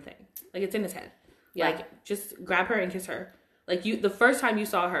brain thing. Like, it's in his head. Yeah. Like, just grab her and kiss her. Like, the first time you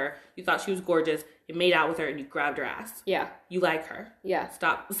saw her, you thought she was gorgeous. You made out with her and you grabbed her ass. Yeah. You like her. Yeah.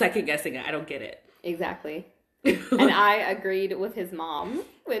 Stop second guessing it. I don't get it. Exactly. And I agreed with his mom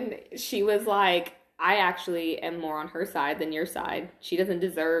when she was like, I actually am more on her side than your side. She doesn't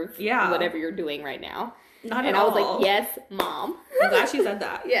deserve whatever you're doing right now. Not at all. And I was like, yes, Mom. I'm glad she said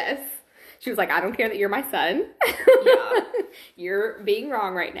that. Yes. She was like, I don't care that you're my son. Yeah. You're being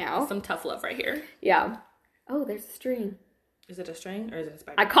wrong right now. Some tough love right here. Yeah. Oh, there's a string. Is it a string or is it a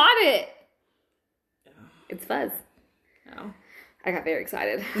spider? I caught it. Oh. It's fuzz. Oh. I got very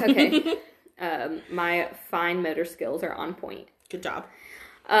excited. Okay. My fine motor skills are on point. Good job.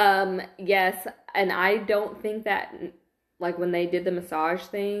 Yes, and I don't think that, like, when they did the massage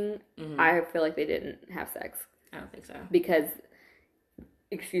thing, I feel like they didn't have sex. I don't think so. Because,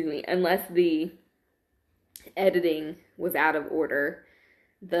 excuse me, unless the editing was out of order,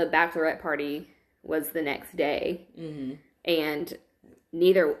 the bachelorette party was the next day, and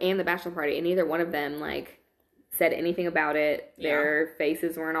the bachelor party, and neither one of them, like, said anything about it. Yeah. Their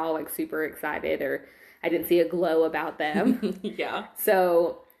faces weren't all, like, super excited, or I didn't see a glow about them. Yeah.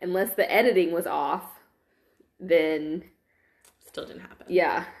 So, unless the editing was off, then... Still didn't happen.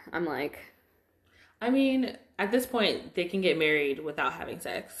 Yeah. I'm like... I mean, at this point, they can get married without having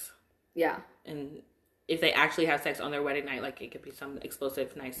sex. Yeah. And if they actually have sex on their wedding night, like, it could be some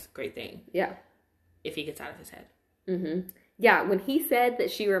explosive, nice, great thing. Yeah. If he gets out of his head. Mm-hmm. Yeah, when he said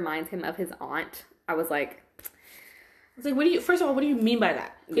that she reminds him of his aunt, I was like... It's like, first of all, what do you mean by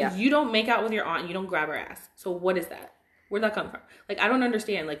that? Yeah. You don't make out with your aunt, you don't grab her ass. So what is that? Where'd that come from? Like, I don't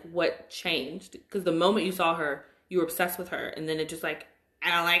understand, like, what changed. Because the moment you saw her, you were obsessed with her. And then it just, like, I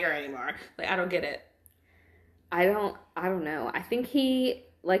don't like her anymore. Like, I don't get it. I don't know. I think he,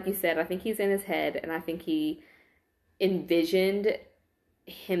 like you said, I think he's in his head. And I think he envisioned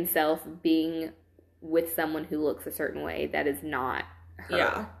himself being with someone who looks a certain way that is not her.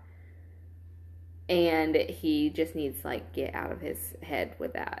 Yeah. And he just needs to, like, get out of his head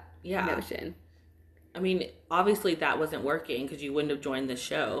with that notion. I mean, obviously that wasn't working because you wouldn't have joined this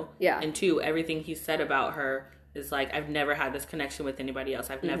show. Yeah. And two, everything he said about her is like, I've never had this connection with anybody else.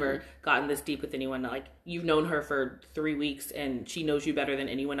 I've never gotten this deep with anyone. Like, you've known her for 3 weeks and she knows you better than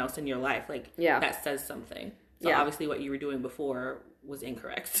anyone else in your life. Like, that says something. So obviously what you were doing before was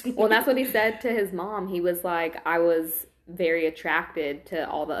incorrect. Well, that's what he said to his mom. He was like, I was very attracted to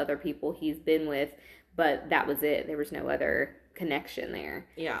all the other people he's been with, but that was it. There was no other connection there.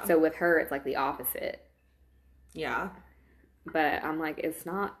 Yeah. So with her, it's like the opposite. Yeah. But I'm like, it's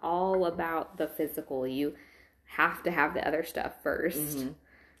not all about the physical. You have to have the other stuff first. Mm-hmm.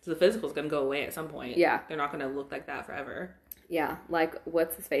 So the physical's going to go away at some point. Yeah. They're not going to look like that forever. Yeah. Like,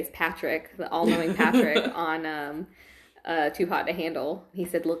 what's his face? Patrick, the all-knowing Patrick on Too Hot to Handle. He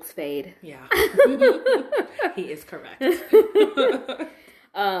said, looks fade. Yeah. He is correct.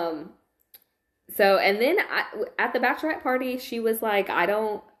 So, and then at the bachelorette party, she was like, I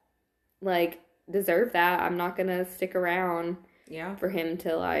don't, like, deserve that. I'm not going to stick around for him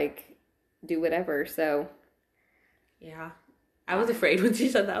to, like, do whatever. So. Yeah. I was afraid when she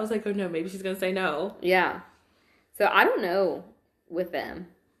said that. I was like, oh, no, maybe she's going to say no. Yeah. So, I don't know with them.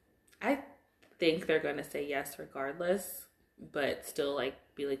 I think they're going to say yes regardless, but still, like,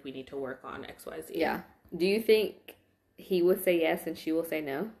 be like, we need to work on X, Y, Z. Yeah. Do you think he will say yes and she will say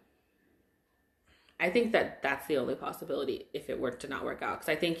no? I think that that's the only possibility if it were to not work out. Because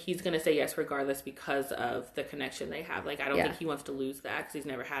I think he's going to say yes regardless because of the connection they have. Like, I don't think he wants to lose that because he's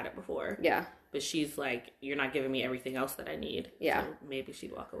never had it before. Yeah. But she's like, you're not giving me everything else that I need. Yeah. So maybe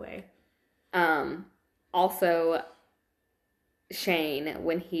she'd walk away. Also, Shane,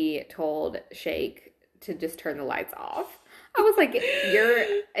 when he told Shake to just turn the lights off, I was like, you're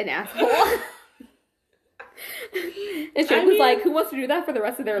an asshole. And Shane was like, who wants to do that for the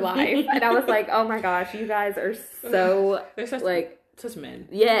rest of their life? And I was like, oh my gosh, you guys are so, they're such, like... such men.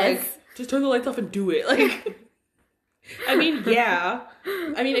 Yes. Like, just turn the lights off and do it. Like, I mean, yeah.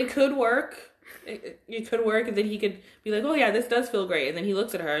 I mean, it could work. It could work, and then he could be like, oh yeah, this does feel great. And then he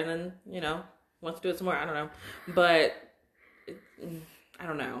looks at her, and then, you know, wants to do it some more. I don't know. But, I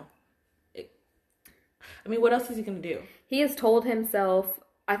don't know. I mean, what else is he going to do? He has told himself,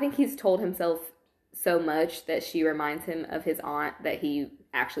 I think he's told himself so much that she reminds him of his aunt that he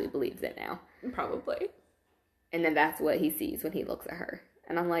actually believes it now. Probably. And then that's what he sees when he looks at her.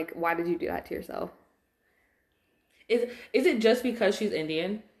 And I'm like, why did you do that to yourself? Is it just because she's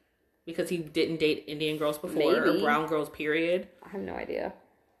Indian? Because he didn't date Indian girls before? Maybe. Or brown girls, period? I have no idea.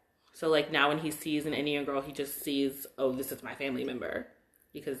 So, like, now when he sees an Indian girl, he just sees, oh, this is my family member.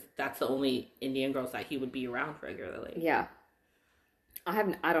 Because that's the only Indian girls that he would be around regularly. Yeah. I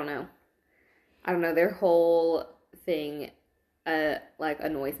don't know. I don't know. Their whole thing, like,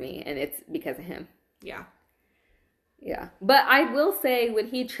 annoys me, and it's because of him. Yeah. Yeah. But I will say, when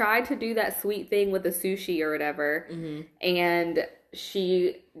he tried to do that sweet thing with the sushi or whatever, and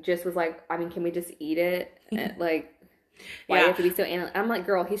she just was like, I mean, can we just eat it? And, like, why do you have to be so I'm like,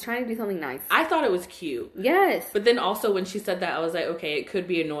 girl, he's trying to do something nice. I thought it was cute. Yes. But then also when she said that, I was like, okay, it could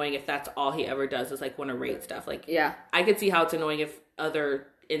be annoying if that's all he ever does is, like, want to rate stuff. Like, yeah. I could see how it's annoying if other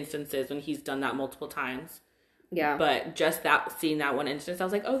instances when he's done that multiple times. Yeah. But just seeing that one instance, I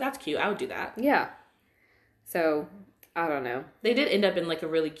was like, oh, that's cute. I would do that. Yeah. So, I don't know. They did end up in, like, a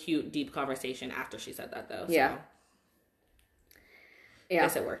really cute, deep conversation after she said that, though. Yeah. So. Yeah. I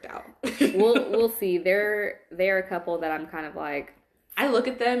guess it worked out. we'll see. They're a couple that I'm kind of like... I look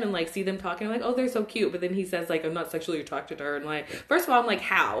at them and, like, see them talking. I'm like, oh, they're so cute. But then he says, like, I'm not sexually attracted to her. And, like, first of all, I'm like,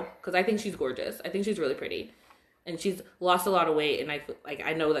 how? Because I think she's gorgeous. I think she's really pretty. And she's lost a lot of weight. And,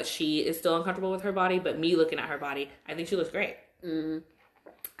 I know that she is still uncomfortable with her body. But me looking at her body, I think she looks great.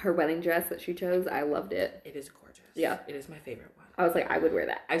 Her wedding dress that she chose, I loved it. It is gorgeous. Yeah. It is my favorite one. I was like, I would wear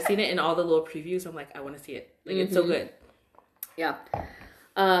that. I've seen it in all the little previews. I'm like, I want to see it. Like, it's so good. Yeah.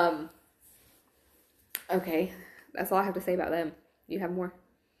 Okay. That's all I have to say about them. You have more?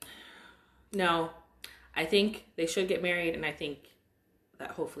 No. I think they should get married, and I think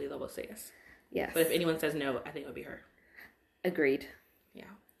that hopefully they'll both say yes. Yes. But if anyone says no, I think it would be her. Agreed.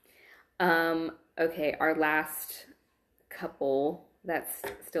 Yeah. Okay, our last couple that's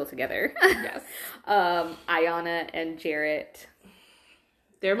still together. Yes. Ayana and Jarrett.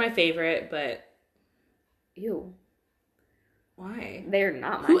 They're my favorite, but... Ew. Why? They're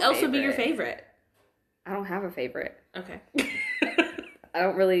not my favorite. Who else would be your favorite? I don't have a favorite. Okay. I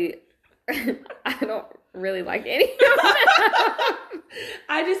don't really like any of them.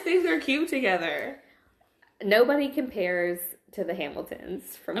 I just think they're cute together. Nobody compares to the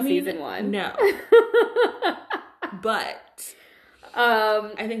Hamiltons from season 1. No. But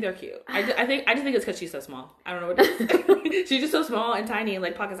I think they're cute. I just think it's because she's so small. I don't know what it is. She's just so small and tiny and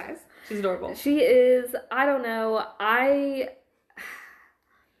like pocket size. She's adorable. She is. I don't know.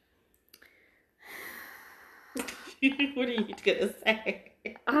 What are you gonna say?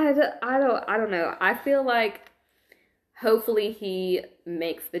 I don't know. I feel like hopefully he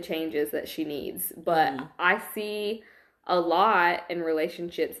makes the changes that she needs, but I see a lot in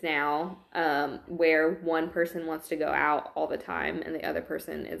relationships now where one person wants to go out all the time and the other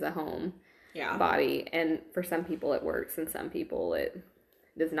person is a home body, and for some people it works and some people it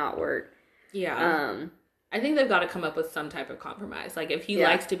does not work. I think they've got to come up with some type of compromise. Like if he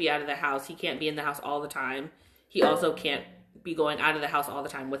likes to be out of the house, he can't be in the house all the time. He also can't be going out of the house all the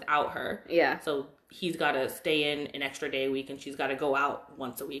time without her. Yeah. So he's got to stay in an extra day a week, and she's got to go out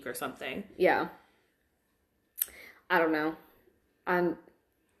once a week or something. Yeah. I don't know. And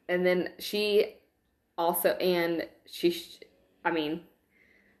then she also, and I mean,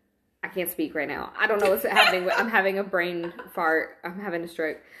 I can't speak right now. I don't know what's happening. I'm having a brain fart. I'm having a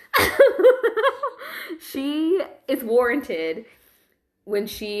stroke. She is warranted when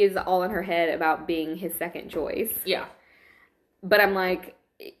she is all in her head about being his second choice. Yeah. But I'm like,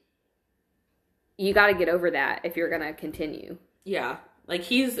 you got to get over that if you're going to continue. Yeah. Like,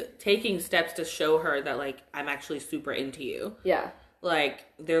 he's taking steps to show her that, like, I'm actually super into you. Yeah. Like,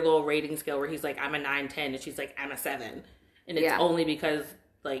 their little rating scale where he's like, I'm a 9, 10, and she's like, I'm a 7. And it's only because,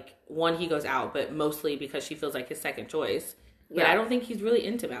 like, one, he goes out, but mostly because she feels like his second choice. But I don't think he's really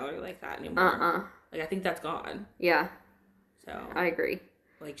into Mallory like that anymore. Like, I think that's gone. Yeah. So. I agree.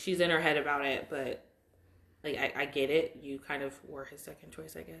 Like, she's in her head about it, but, like, I get it. You kind of were his second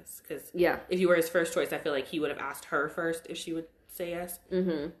choice, I guess. Because if you were his first choice, I feel like he would have asked her first if she would say yes.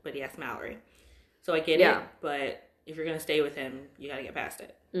 Mm-hmm. But he asked Mallory. So I get it, but if you're going to stay with him, you got to get past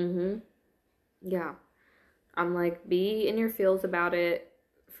it. Mm-hmm. Yeah. I'm like, be in your feels about it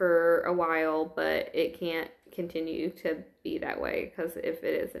for a while, but it can't continue to be that way. Because if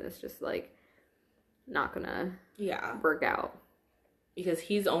it is, then it's just, like, not going to work out. Because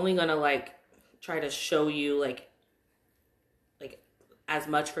he's only going to, like, try to show you, like as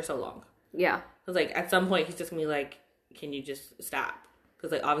much for so long. Yeah. Because, like, at some point, he's just going to be like, can you just stop?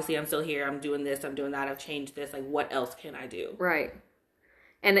 Because, like, obviously I'm still here. I'm doing this. I'm doing that. I've changed this. Like, what else can I do? Right.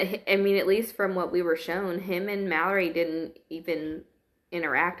 And, I mean, at least from what we were shown, him and Mallory didn't even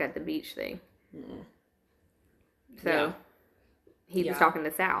interact at the beach thing. Mm. So, he was talking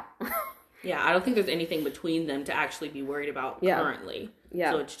to Sal. Yeah, I don't think there's anything between them to actually be worried about currently.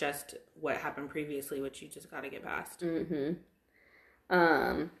 Yeah. So it's just what happened previously, which you just got to get past. Mm-hmm.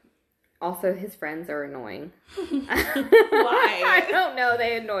 Also, his friends are annoying. Why? I don't know.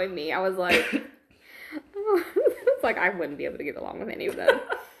 They annoy me. I was like, it's like I wouldn't be able to get along with any of them.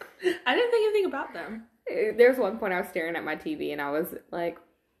 I didn't think anything about them. There's one point I was staring at my TV and I was like,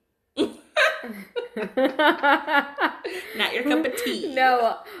 not your cup of tea.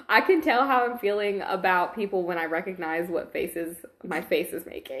 No, I can tell how I'm feeling about people when I recognize what faces my face is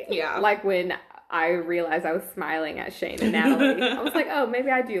making. Yeah. Like when I realized I was smiling at Shane and Natalie. I was like, oh, maybe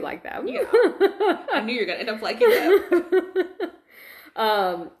I do like them. Yeah. I knew you were going to end up liking them.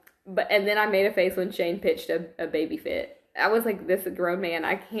 And then I made a face when Shane pitched a baby fit. I was like, this grown man,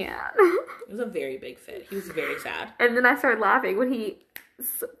 I can't. It was a very big fit. He was very sad. And then I started laughing when he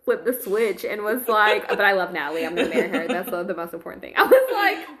flipped the switch and was like, but I love Natalie. I'm going to marry her. That's the most important thing. I was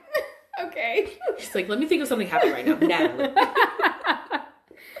like, okay. She's like, let me think of something happy right now. Natalie.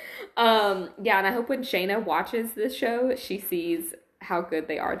 Yeah, and I hope when Shayna watches this show, she sees how good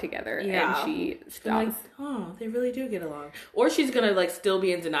they are together, and she stops. Like, oh, they really do get along. Or she's gonna like still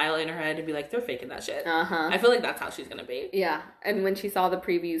be in denial in her head and be like, they're faking that shit. I feel like that's how she's gonna be. Yeah, and when she saw the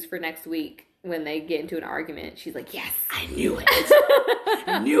previews for next week, when they get into an argument, she's like, yes, I knew it.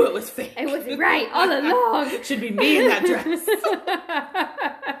 I knew it was fake. It was right all along. Should be me in that dress.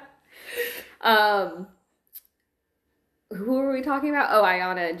 Who were we talking about? Oh,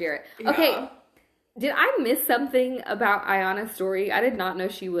 Ayanna and Jarrett. Okay. Yeah. Did I miss something about Ayanna's story? I did not know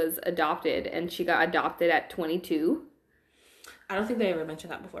she was adopted, and she got adopted at 22. I don't think they ever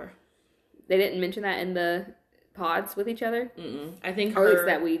mentioned that before. They didn't mention that in the pods with each other? Mm-mm. I think or at least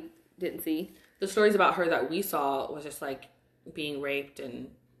that we didn't see. The stories about her that we saw was just, like, being raped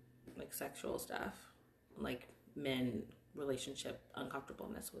and, like, sexual stuff. Like, men, relationship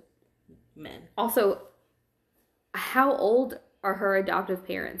uncomfortableness with men. Also, how old are her adoptive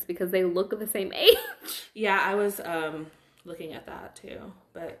parents? Because they look the same age. Yeah, I was looking at that too.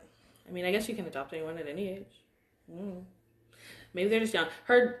 But, I mean, I guess you can adopt anyone at any age. Mm. Maybe they're just young.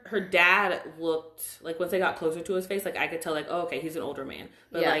 Her dad looked like, once they got closer to his face, like I could tell, like, oh, okay, he's an older man.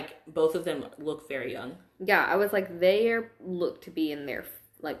 But like both of them look very young. Yeah, I was like, they look to be in their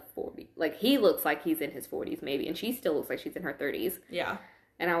like 40. Like he looks like he's in his 40s maybe, and she still looks like she's in her 30s. Yeah.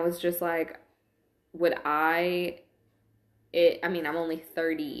 And I was just like, I mean, I'm only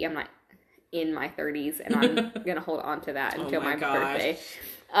 30. I'm not in my 30s, and I'm gonna hold on to that until my birthday.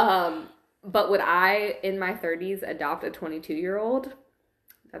 But would I, in my 30s, adopt a 22-year-old?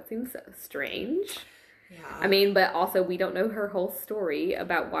 That seems strange. Yeah. I mean, but also we don't know her whole story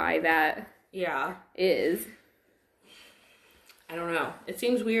about why that is. I don't know. It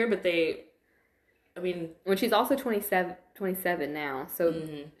seems weird, but when she's also 27 now, so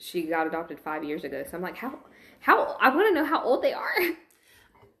she got adopted 5 years ago. So I'm like, how I want to know how old they are.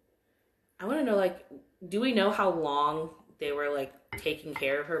 I want to know, like, do we know how long they were, like, taking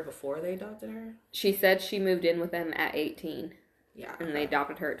care of her before they adopted her? She said she moved in with them at 18. Yeah. And they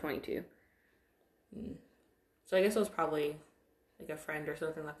adopted her at 22. So I guess it was probably, like, a friend or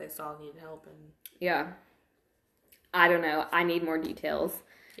something that they saw needed help. And yeah. I don't know. I need more details.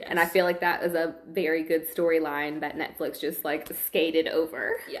 Yes. And I feel like that is a very good storyline that Netflix just, like, skated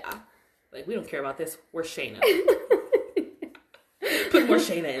over. Yeah. Like, we don't care about this. We're Shayna. Put more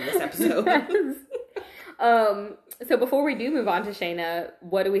Shayna in this episode. So before we do move on to Shayna,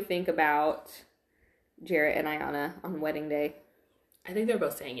 what do we think about Jarrett and Ayanna on wedding day? I think they're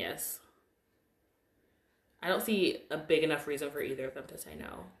both saying yes. I don't see a big enough reason for either of them to say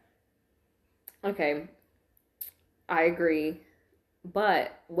no. Okay. I agree.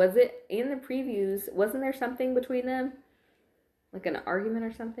 But was it in the previews, wasn't there something between them? Like an argument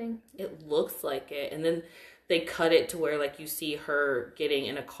or something? It looks like it. And then they cut it to where, like, you see her getting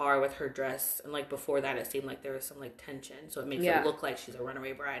in a car with her dress. And, like, before that, it seemed like there was some, like, tension. So it makes it look like she's a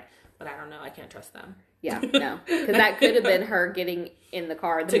runaway bride. But I don't know. I can't trust them. Yeah, no. Because that could have been her getting in the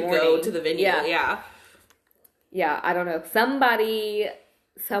car in the morning. To go to the venue. Yeah. Yeah, I don't know. Somebody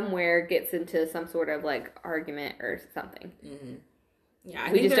somewhere gets into some sort of, like, argument or something. Mm-hmm.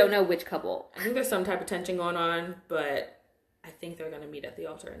 Yeah, we just don't know which couple. I think there's some type of tension going on, but I think they're going to meet at the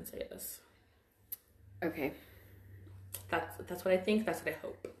altar and say this. Okay. That's what I think. That's what I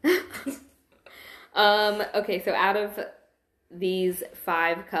hope. Okay, so out of these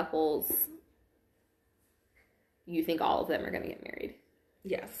 5 couples, you think all of them are going to get married?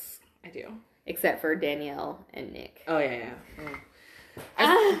 Yes, I do. Except for Danielle and Nick. Oh, yeah.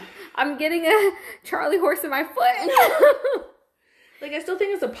 I'm getting a Charlie horse in my foot. Like, I still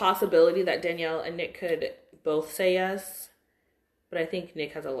think it's a possibility that Danielle and Nick could both say yes. But I think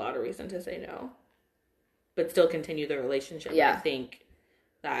Nick has a lot of reason to say no. But still continue the relationship. Yeah. I think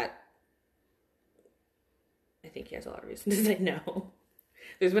he has a lot of reason to say no.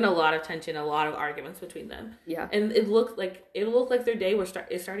 There's been a lot of tension, a lot of arguments between them. Yeah. And it looked like their day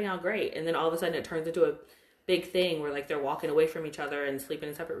is starting out great. And then all of a sudden it turns into a big thing where, like, they're walking away from each other and sleeping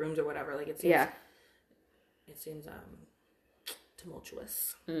in separate rooms or whatever. Like, it seems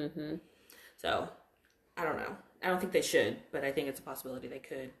tumultuous. Mm-hmm. So, I don't know. I don't think they should, but I think it's a possibility they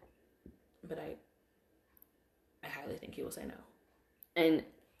could. But I highly think he will say no. And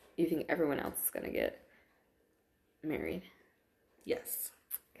you think everyone else is going to get married? Yes.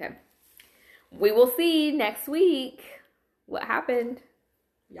 Okay. We will see next week what happened.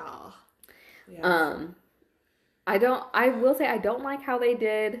 Yeah. I will say I don't like how they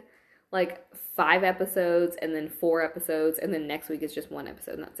did, like, 5 episodes and then 4 episodes and then next week is just 1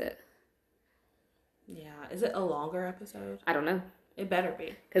 episode and that's it. Yeah. Is it a longer episode? I don't know. It better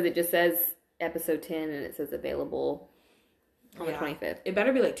be. Because it just says episode 10 and it says available on the 25th. It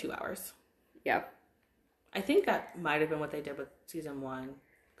better be like 2 hours. Yeah. I think that might have been what they did with season 1.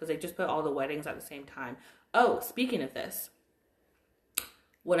 Because they just put all the weddings at the same time. Oh, speaking of this.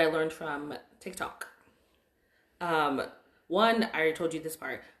 What I learned from TikTok. One, I already told you this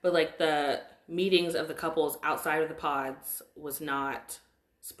part. But, like, the meetings of the couples outside of the pods was not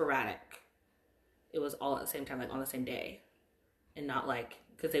sporadic. It was all at the same time, like, on the same day. And not, like,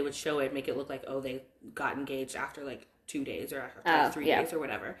 because they would show it, make it look like, oh, they got engaged after, like, 2 days or after 3 days or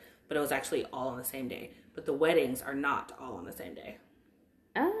whatever. But it was actually all on the same day. But the weddings are not all on the same day.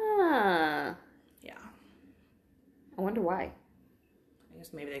 Ah. Yeah. I wonder why. I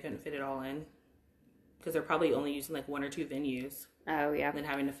guess maybe they couldn't fit it all in. Because they're probably only using, like, 1 or 2 venues. Oh, yeah. And then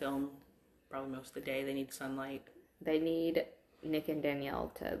having to film probably most of the day. They need sunlight. They need Nick and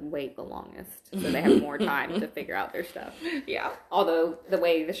Danielle to wait the longest. So they have more time to figure out their stuff. Yeah. Although, the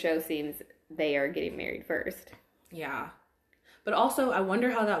way the show seems, they are getting married first. Yeah. But also, I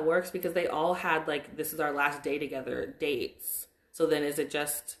wonder how that works because they all had, like, this is our last day together dates. So then is it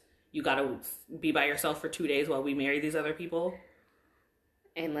just, you gotta be by yourself for 2 days while we marry these other people?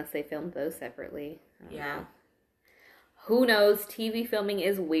 Unless they filmed those separately. I don't Yeah. know. Who knows? TV filming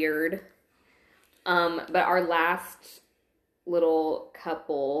is weird. But our last little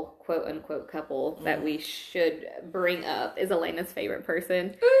couple, quote unquote couple, that we should bring up is Elena's favorite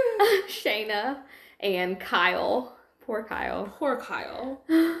person, Shayna and Kyle. Poor Kyle. Poor Kyle.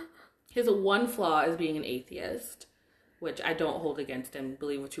 His one flaw is being an atheist, which I don't hold against him.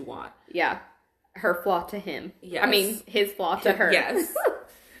 Believe what you want. Yeah. Her flaw to him. Yes. I mean, his flaw to her. Yes.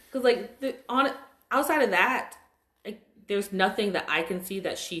 Because, like, outside of that, like, there's nothing that I can see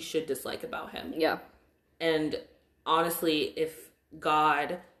that she should dislike about him. Yeah. And honestly, if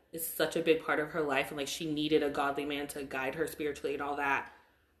God is such a big part of her life and, like, she needed a godly man to guide her spiritually and all that,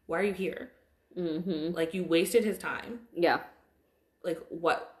 why are you here? Mm-hmm. Like, you wasted his time. Yeah. Like,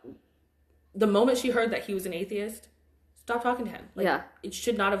 what? The moment she heard that he was an atheist, stop talking to him. Like, yeah. It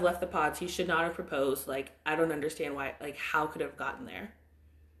should not have left the pods. He should not have proposed. Like, I don't understand why. Like, how could it have gotten there?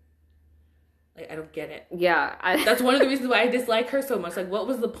 Like, I don't get it. Yeah. That's one of the reasons why I dislike her so much. Like, what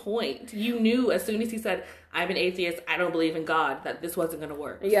was the point? You knew as soon as he said, I'm an atheist, I don't believe in God, that this wasn't going to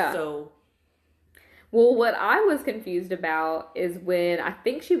work. Yeah. So. Well, what I was confused about is when I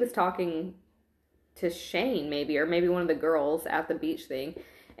think she was talking to Shane, maybe, or maybe one of the girls at the beach thing.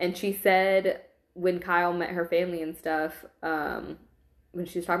 And she said when Kyle met her family and stuff, when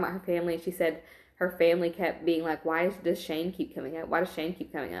she was talking about her family, she said her family kept being like, why does Shane keep coming up? Why does Shane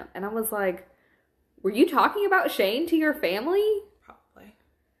keep coming up? And I was like, were you talking about Shane to your family? Probably.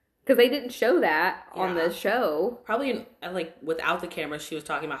 Because they didn't show that on the show. Probably, like, without the camera, she was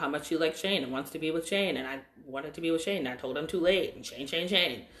talking about how much she likes Shane and wants to be with Shane. And I wanted to be with Shane. And I told him too late. And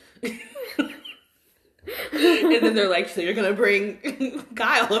Shane. And then they're like, so you're going to bring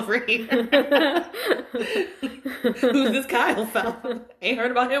Kyle over here. Who's this Kyle fella? Ain't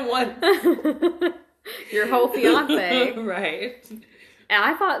heard about him once. Your whole fiance. Right. And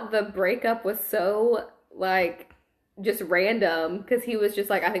I thought the breakup was so, like, just random. Because he was just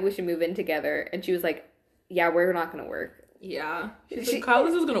like, I think we should move in together. And she was like, yeah, we're not going to work. Yeah. She's like, Kyle,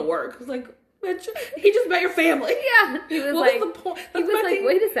 this is going to work. I was like, bitch, he just met your family. Yeah. He was what like, was the point? He was like,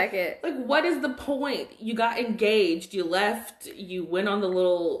 wait a second. Like, what is the point? You got engaged, you left, you went on the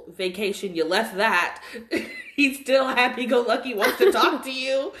little vacation, you left that. He's still happy-go-lucky, wants to talk to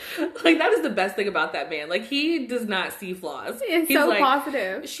you. Like, that is the best thing about that man. Like, he does not see flaws. He's so like,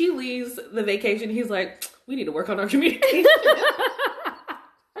 positive. She leaves the vacation, he's like, we need to work on our communication.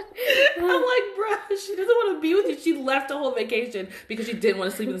 I'm like, bruh, she doesn't want to be with you. She left a whole vacation because she didn't want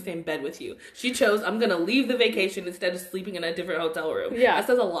to sleep in the same bed with you. She chose, I'm going to leave the vacation instead of sleeping in a different hotel room. Yeah. That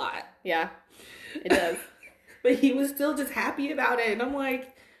says a lot. Yeah, it does. But he was still just happy about it. And I'm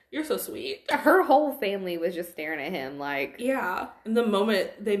like, you're so sweet. Her whole family was just staring at him like... Yeah. And the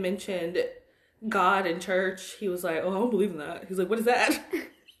moment they mentioned God and church, he was like, oh, I don't believe in that. He's like, what is that?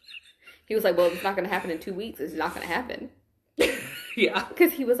 He was like, well, it's not going to happen in 2 weeks. It's not going to happen. Yeah.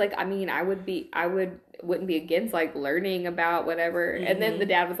 Because he was like, I mean, wouldn't be against, like, learning about whatever. Mm-hmm. And then the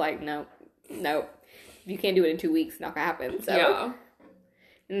dad was like, no. You can't do it in 2 weeks. It's not going to happen. So, yeah.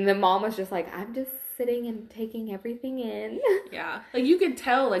 And the mom was just like, I'm just sitting and taking everything in. Yeah. Like, you could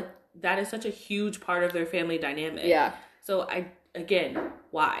tell, like, that is such a huge part of their family dynamic. Yeah. So, again,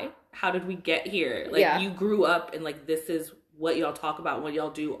 why? How did we get here? Like, you grew up and, like, this is what y'all talk about, what y'all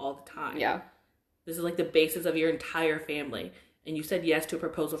do all the time. Yeah. This is, like, the basis of your entire family. And you said yes to a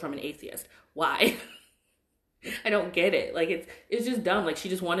proposal from an atheist. Why? I don't get it. Like, it's just dumb. Like, she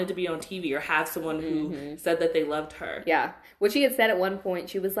just wanted to be on TV or have someone who said that they loved her. Yeah. What she had said at one point,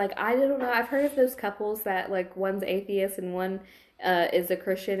 she was like, I don't know. I've heard of those couples that, like, one's atheist and one is a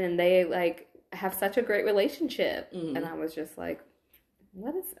Christian and they, like, have such a great relationship. Mm-hmm. And I was just like,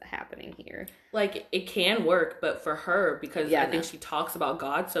 what is happening here? Like, it can work, but for her, because I think she talks about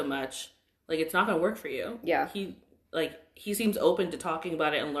God so much, like, it's not going to work for you. Yeah. He seems open to talking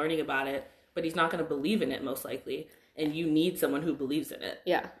about it and learning about it, but he's not going to believe in it, most likely. And you need someone who believes in it.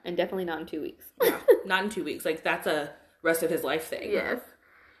 Yeah, and definitely not in 2 weeks. Yeah, not in 2 weeks. Like, that's a rest of his life thing. Yes.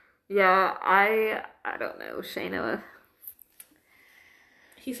 Yeah, I don't know. Shayna...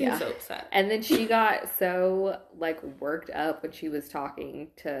 He seems so upset. And then she got so, like, worked up when she was talking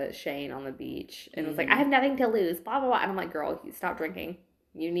to Shane on the beach. And was like, I have nothing to lose, blah, blah, blah. And I'm like, girl, you stop drinking.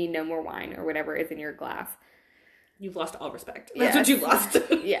 You need no more wine or whatever is in your glass. You've lost all respect. That's what you've lost.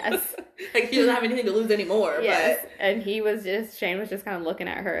 Yes. Like, he doesn't have anything to lose anymore. Yes. But... And Shane was just kind of looking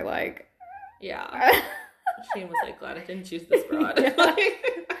at her like... Yeah. Shane was like, glad I didn't choose this broad.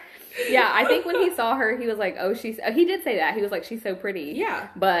 Yeah, I think when he saw her, he was like, he did say that. He was like, she's so pretty. Yeah.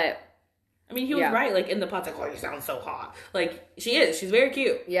 But I mean, he was right. Like, in the pot's like, oh, you sound so hot. Like, she is. She's very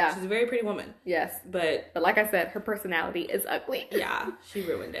cute. Yeah. She's a very pretty woman. Yes. But like I said, her personality is ugly. Yeah. She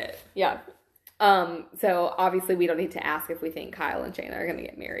ruined it. Yeah. So obviously we don't need to ask if we think Kyle and Shayna are going to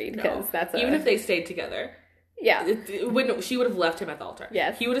get married. Because that's even if they stayed together. Yeah. She would have left him at the altar.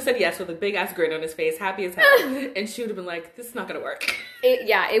 Yes. He would have said yes with a big ass grin on his face, happy as hell. And she would have been like, this is not going to work.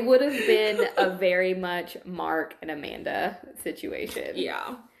 It would have been a very much Mark and Amanda situation.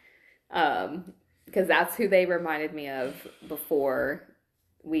 Yeah. Because that's who they reminded me of before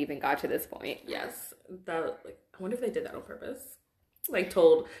we even got to this point. Yes. I wonder if they did that on purpose. Like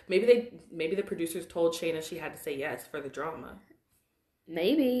maybe the producers told Shayna she had to say yes for the drama.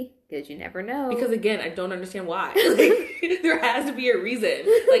 Maybe, because you never know. Because again, I don't understand why. Like, there has to be a reason.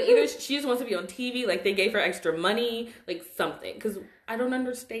 Like, either she just wants to be on TV, like they gave her extra money, like something. Because I don't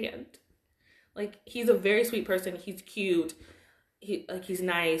understand. Like, he's a very sweet person. He's cute. He's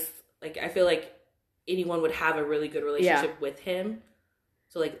nice. Like, I feel like anyone would have a really good relationship with him.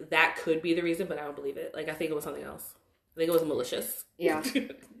 So, like, that could be the reason, but I don't believe it. Like, I think it was something else. I think it was malicious. Yeah.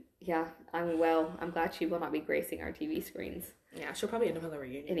 Yeah. I'm glad she will not be gracing our TV screens. Yeah, she'll probably end up on the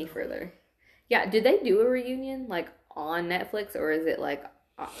reunion. Any further. Yeah, did they do a reunion, like, on Netflix, or is it, like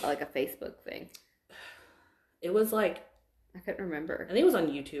a Facebook thing? It was, like... I couldn't remember. I think it was on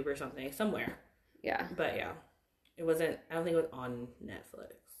YouTube or something, somewhere. Yeah. But, yeah. It wasn't... I don't think it was on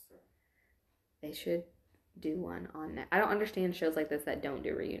Netflix. They should do one on Netflix. I don't understand shows like this that don't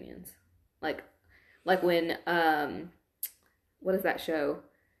do reunions. Like when, what is that show?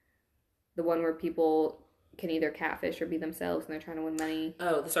 The one where people can either catfish or be themselves and they're trying to win money.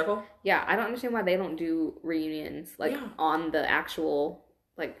 Oh, The Circle? Yeah, I don't understand why they don't do reunions, like, on the actual,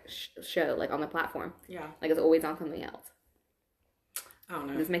 like, show, like, on the platform. Yeah. Like, it's always on something else. I don't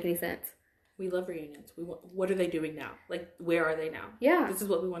know. It doesn't make any sense. We love reunions. What are they doing now? Like, where are they now? Yeah. This is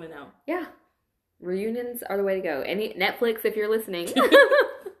what we want to know. Yeah. Reunions are the way to go. Netflix, if you're listening.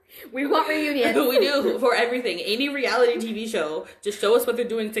 We want reunions. We do, for everything. Any reality TV show, just show us what they're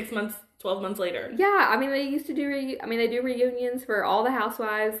doing 6 months, 12 months later. Yeah, I mean, they used to do, they do reunions for all the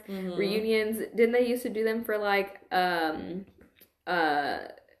housewives. Mm-hmm. Reunions, didn't they used to do them for, like,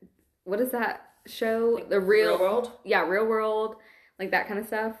 what is that show? Like the Real World? Yeah, Real World. Like, that kind of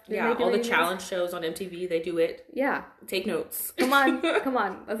stuff. Yeah, all the challenge shows on MTV, they do it. Yeah. Take notes. Come on,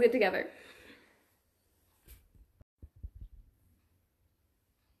 let's get together.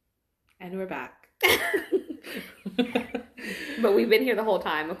 And we're back. But we've been here the whole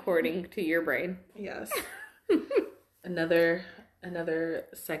time, according to your brain. Yes. Another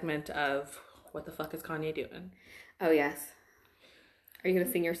segment of what the fuck is Kanye doing? Oh, yes. Are you going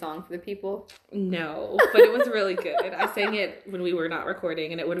to sing your song for the people? No, but it was really good. I sang it when we were not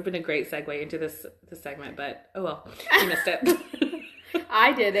recording, and it would have been a great segue into this segment, but oh well, you missed it.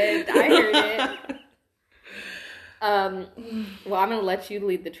 I didn't. I heard it. Well, I'm going to let you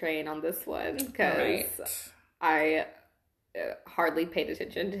lead the train on this one, because I hardly paid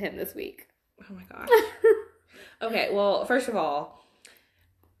attention to him this week. Oh my gosh. Okay, well, first of all,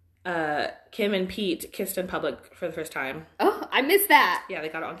 Kim and Pete kissed in public for the first time. Oh, I missed that. Yeah, they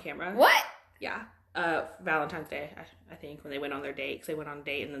got it on camera. What? Yeah. Valentine's Day, I think, when they went on their date, because they went on a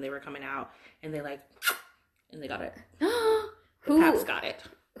date and then they were coming out, and they got it. The Paps got it.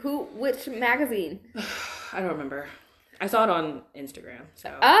 Which magazine? I don't remember. I saw it on Instagram,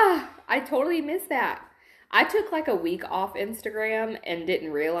 so. I totally missed that. I took like a week off Instagram and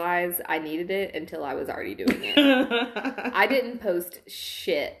didn't realize I needed it until I was already doing it. I didn't post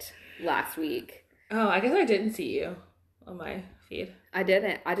shit last week. Oh, I guess I didn't see you on my feed. I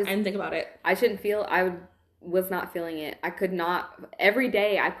didn't. I didn't think about it. I was not feeling it. I could not. Every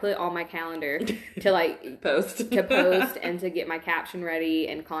day I put on my calendar to like post and to get my caption ready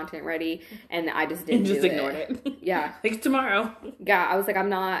and content ready, and I just didn't. Just ignored it. Yeah. Like tomorrow. Yeah, I was like, I'm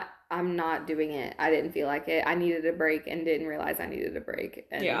not doing it. I didn't feel like it. I needed a break and didn't realize I needed a break.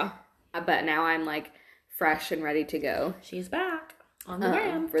 And, yeah. But now I'm like fresh and ready to go. She's back on the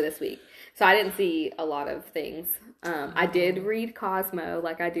gram for this week. So I didn't see a lot of things. I did read Cosmo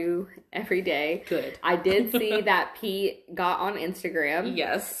like I do every day. Good. I did see that Pete got on Instagram.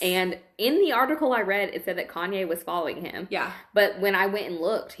 Yes. And in the article I read, it said that Kanye was following him. Yeah. But when I went and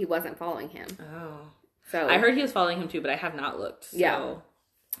looked, he wasn't following him. Oh. So I heard he was following him too, but I have not looked. So. Yeah.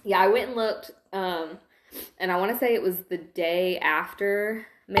 Yeah, I went and looked, and I want to say it was the day after,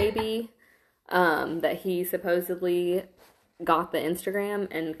 maybe, that he supposedly got the Instagram,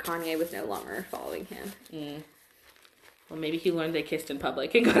 and Kanye was no longer following him. Mm. Well, maybe he learned they kissed in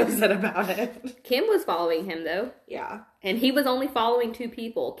public and got upset about it. Kim was following him, though. Yeah. And he was only following 2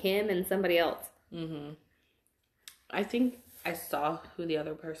 people, Kim and somebody else. Mm-hmm. I think I saw who the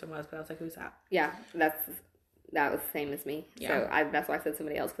other person was, but I was like, who's that? Yeah, that was the same as me. Yeah. So that's why I said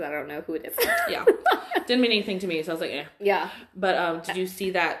somebody else, because I don't know who it is. Yeah. Didn't mean anything to me, so I was like, eh. Yeah. But did you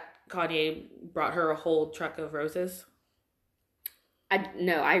see that Kanye brought her a whole truck of roses?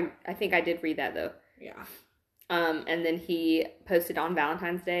 No, I think I did read that, though. Yeah. And then he posted on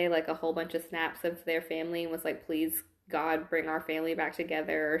Valentine's Day, like, a whole bunch of snaps of their family and was like, please, God, bring our family back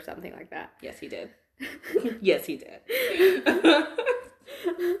together, or something like that. Yes, he did. Yes, he did.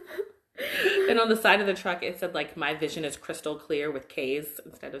 And on the side of the truck, it said, like, my vision is crystal clear with K's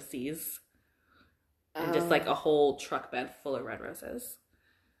instead of C's. And just, like, a whole truck bed full of red roses.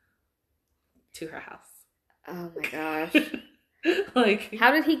 To her house. Oh, my gosh. Like,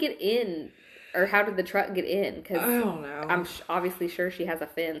 how did he get in? Or how did the truck get in? Because I don't know. I'm obviously sure she has a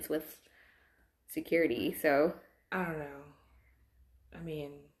fence with security, so... I don't know. I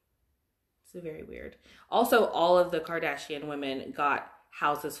mean, it's very weird. Also, all of the Kardashian women got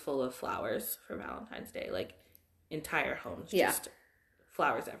houses full of flowers for Valentine's Day. Like, entire homes. Yeah. Just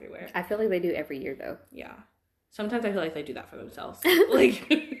flowers everywhere. I feel like they do every year, though. Yeah. Sometimes I feel like they do that for themselves. Like,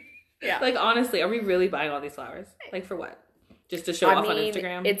 yeah. Like, honestly, are we really buying all these flowers? Like, for what? Just to show off on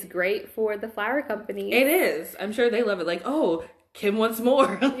Instagram? It's great for the flower company. It is. I'm sure they love it. Like, oh, Kim wants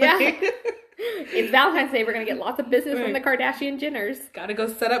more. Like, yeah. It's Valentine's Day. We're going to get lots of business from the Kardashian Jenners. Gotta go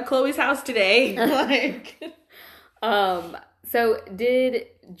set up Khloe's house today. Like, so did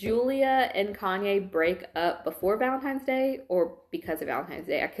Julia and Kanye break up before Valentine's Day or because of Valentine's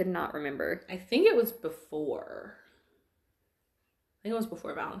Day? I could not remember. I think it was before. I think it was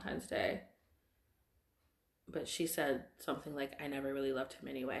before Valentine's Day. But she said something like, I never really loved him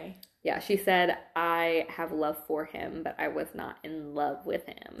anyway. Yeah, she said, I have love for him, but I was not in love with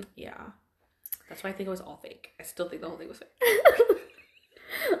him. Yeah. That's why I think it was all fake. I still think the whole thing was fake.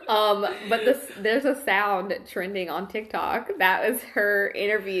 But there's a sound trending on TikTok. That was her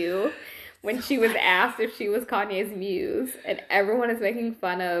interview when she was asked if she was Kanye's muse. And everyone is making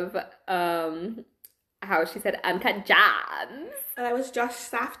fun of how she said Uncut Gems. And I was Josh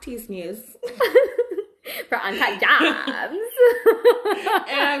Safdie's muse. For Uncut Gems.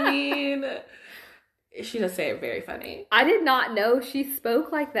 And I mean, she does say it very funny. I did not know she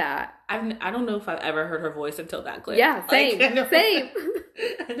spoke like that. I don't know if I've ever heard her voice until that clip. Yeah, same. Like, same.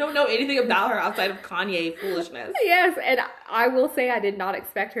 I don't know anything about her outside of Kanye foolishness. Yes, and I will say I did not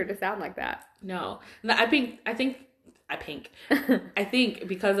expect her to sound like that. No. I think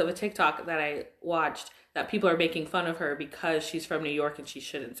because of a TikTok that I watched that people are making fun of her because she's from New York and she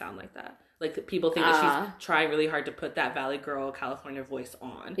shouldn't sound like that. Like, people think that she's trying really hard to put that Valley Girl California voice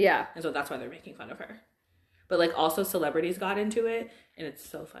on. Yeah. And so that's why they're making fun of her. But, like, also celebrities got into it, and it's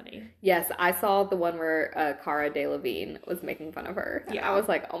so funny. Yes, I saw the one where Cara Delevingne was making fun of her. Yeah. I was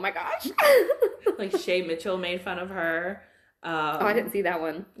like, oh my gosh. Like, Shay Mitchell made fun of her. I didn't see that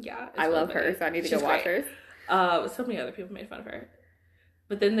one. Yeah. I love her, so I need to go watch hers. So many other people made fun of her.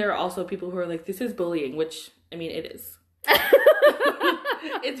 But then there are also people who are like, this is bullying, which, I mean, it is.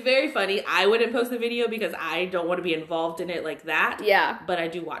 It's very funny. I wouldn't post the video because I don't want to be involved in it like that. Yeah. But I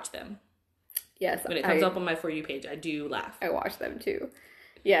do watch them. Yes. When it comes up on my For You page, I do laugh. I watch them too.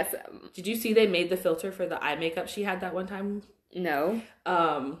 Yes. Did you see they made the filter for the eye makeup she had that one time? No.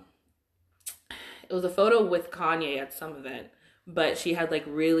 It was a photo with Kanye at some event, but she had like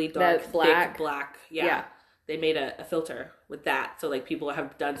really dark, thick black. Yeah. They made a filter with that. So like people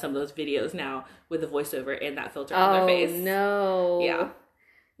have done some of those videos now with the voiceover and that filter on their face. Oh no. Yeah.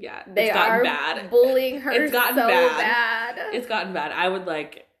 Yeah. They are bad. Bullying her. It's gotten so bad. It's gotten bad. I would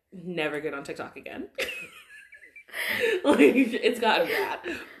like never get on TikTok again. Like, it's gotten bad.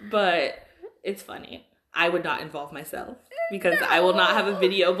 But it's funny. I would not involve myself because I will not have a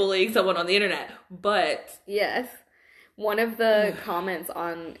video bullying someone on the internet. But yes. One of the comments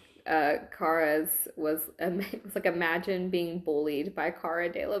on Cara's was like, imagine being bullied by Cara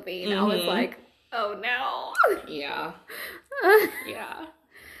Delevingne. Mm-hmm. I was like, oh no. Yeah. Yeah.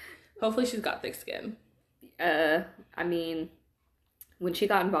 Hopefully she's got thick skin. I mean, when she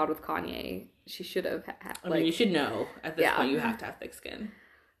got involved with Kanye, she should have had, I mean, you should know at this point you have to have thick skin.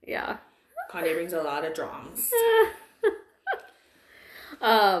 Yeah. Kanye brings a lot of drums.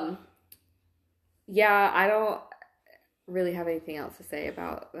 Yeah, I don't really have anything else to say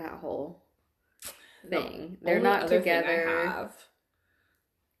about that whole thing. They're not together.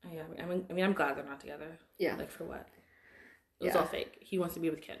 Yeah, I mean, I'm glad they're not together. Yeah. Like, for what? It was all fake. He wants to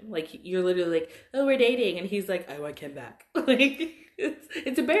be with Kim. Like, you're literally like, oh, we're dating. And he's like, I want Kim back. Like,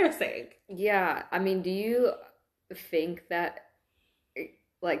 it's embarrassing. Yeah. I mean, do you think that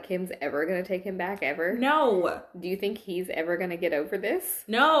like Kim's ever gonna take him back ever? No. Do you think he's ever gonna get over this?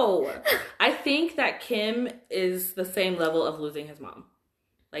 No. I think that Kim is the same level of losing his mom.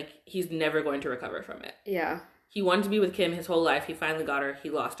 Like, he's never going to recover from it. Yeah. He wanted to be with Kim his whole life. He finally got her. He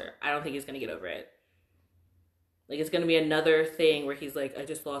lost her. I don't think he's going to get over it. Like, it's going to be another thing where he's like, I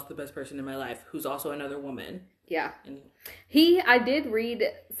just lost the best person in my life, who's also another woman. Yeah. And I did read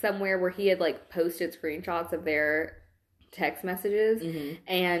somewhere where he had, like, posted screenshots of their text messages. Mm-hmm.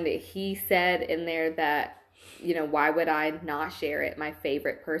 And he said in there that, you know, why would I not share it? My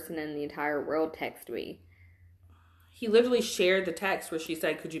favorite person in the entire world texted me. He literally shared the text where she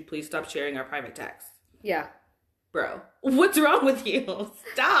said, could you please stop sharing our private text? Yeah. Bro, what's wrong with you?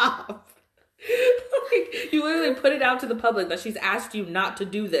 Stop. Like, you literally put it out to the public that she's asked you not to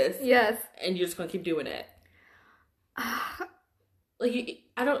do this. Yes. And you're just going to keep doing it. I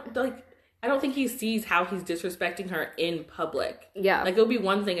don't think he sees how he's disrespecting her in public. Yeah. Like, it would be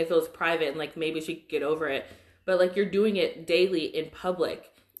one thing if it was private and, like, maybe she could get over it. But, like, you're doing it daily in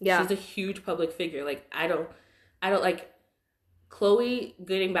public. Yeah. She's a huge public figure. Like, I don't like, Chloe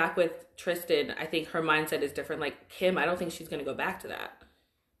getting back with Tristan, I think her mindset is different. Like, Kim, I don't think she's going to go back to that.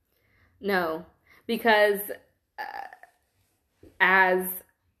 No. Because as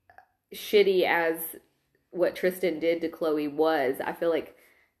shitty as what Tristan did to Chloe was, I feel like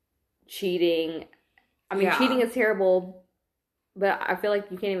cheating... I mean, cheating is terrible, but I feel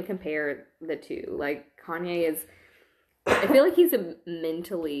like you can't even compare the two. Like, Kanye is... I feel like he's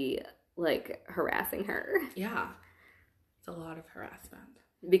mentally, like, harassing her. Yeah. It's a lot of harassment.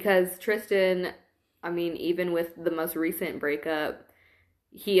 Because Tristan, I mean, even with the most recent breakup,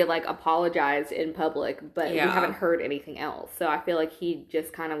 he, like, apologized in public, but we haven't heard anything else. So I feel like he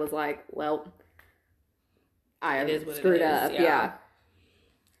just kind of was like, well, I screwed up. Yeah.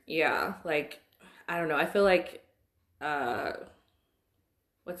 Yeah. Like, I don't know. I feel like,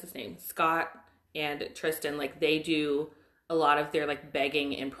 what's his name? Scott and Tristan, like, they do a lot of their, like,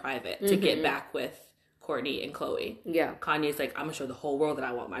 begging in private to get back with Kourtney and Chloe. Yeah. Kanye's like, I'm gonna show the whole world that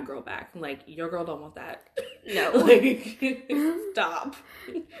I want my girl back. I'm like, your girl don't want that. No. Like, stop.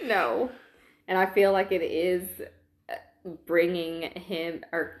 No. And I feel like it is bringing him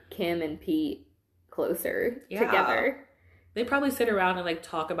or Kim and Pete closer together. They probably sit around and, like,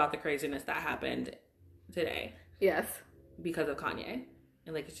 talk about the craziness that happened today. Yes. Because of Kanye.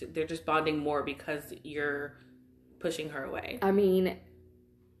 And, like, they're just bonding more because you're pushing her away. I mean,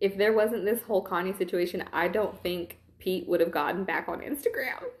 if there wasn't this whole Kanye situation, I don't think Pete would have gotten back on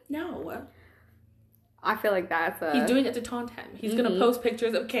Instagram. No. I feel like he's doing it to taunt him. He's going to post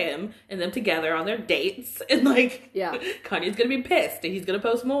pictures of Kim and them together on their dates. And, like, Kanye's going to be pissed. And he's going to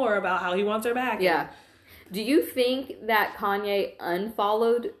post more about how he wants her back. Yeah. Do you think that Kanye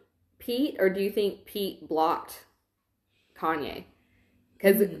unfollowed Pete? Or do you think Pete blocked Kanye?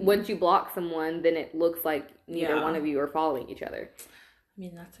 Because once you block someone, then it looks like neither one of you are following each other. I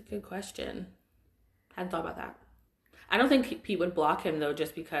mean, that's a good question. Hadn't thought about that. I don't think Pete would block him, though,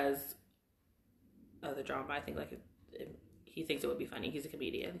 just because of the drama. I think, like, he thinks it would be funny. He's a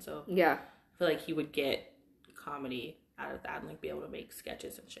comedian, so yeah, I feel like he would get comedy out of that and, like, be able to make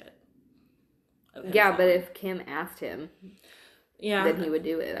sketches and shit. Yeah, but if Kim asked him, then he would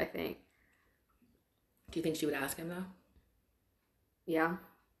do it, I think. Do you think she would ask him, though? Yeah.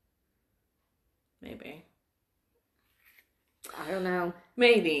 Maybe. I don't know.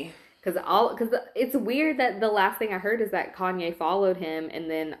 Maybe. Because it's weird that the last thing I heard is that Kanye followed him and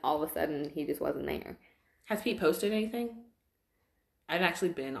then all of a sudden he just wasn't there. Has Pete posted anything? I've actually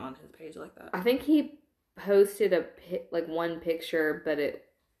been on his page like that. I think he posted one picture, but it,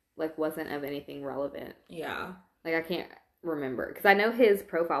 like, wasn't of anything relevant. Yeah. Like, I can't remember. Because I know his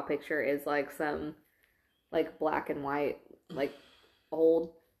profile picture is, like, some, like, black and white, like,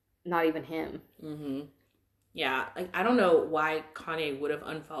 old, not even him. Mm-hmm. Yeah, like, I don't know why Kanye would have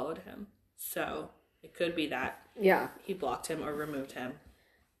unfollowed him. So, it could be that he blocked him or removed him.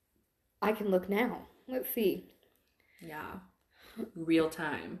 I can look now. Let's see. Yeah. Real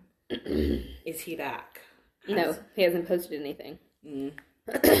time. Is he back? No, he hasn't posted anything.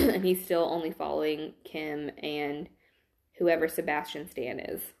 And he's still only following Kim and whoever Sebastian Stan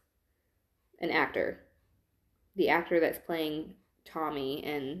is. An actor. The actor that's playing Tommy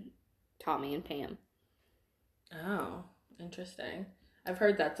and Pam. Oh, interesting. I've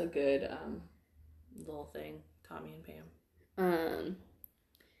heard that's a good little thing, Tommy and Pam.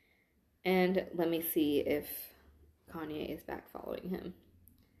 And let me see if Kanye is back following him.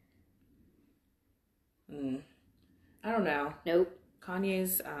 I don't know. Nope.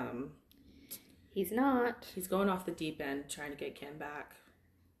 Kanye's he's not. He's going off the deep end trying to get Kim back.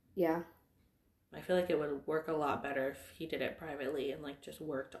 Yeah. I feel like it would work a lot better if he did it privately and like just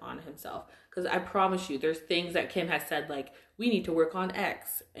worked on himself. Because I promise you, there's things that Kim has said like, we need to work on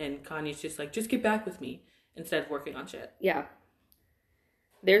X, and Kanye's just like, just get back with me instead of working on shit. Yeah.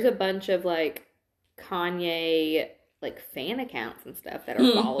 There's a bunch of like Kanye like fan accounts and stuff that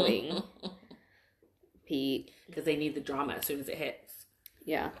are following Pete because they need the drama as soon as it hits.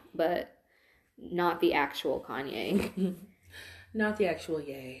 Yeah, but not the actual Kanye. Not the actual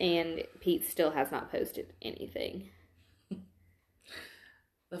Ye. And Pete still has not posted anything.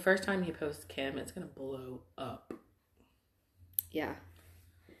 The first time he posts Kim, it's going to blow up. Yeah.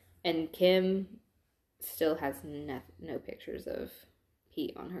 And Kim still has no pictures of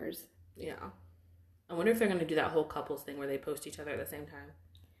Pete on hers. Yeah. I wonder if they're going to do that whole couples thing where they post each other at the same time.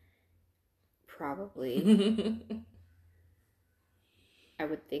 Probably. I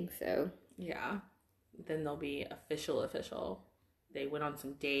would think so. Yeah. Then they'll be official. They went on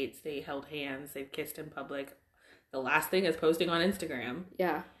some dates. They held hands. They've kissed in public. The last thing is posting on Instagram.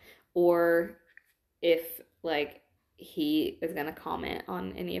 Yeah. Or if, like, he is going to comment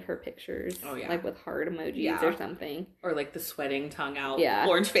on any of her pictures. Oh, yeah. Like, with heart emojis or something. Or, like, the sweating tongue out Yeah.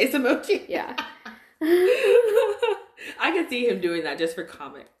 orange face emoji. Yeah. I could see him doing that just for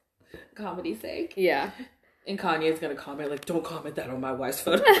comedy's sake. Yeah. And Kanye's going to comment, like, don't comment that on my wife's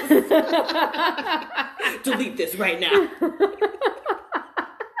photos. Delete this right now.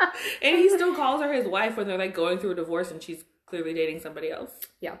 And he still calls her his wife when they're, like, going through a divorce and she's clearly dating somebody else.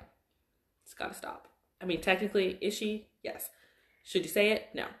 Yeah. It's got to stop. I mean, technically, is she? Yes. Should you say it?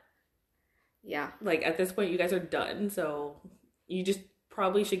 No. Yeah. Like, at this point, you guys are done, so you just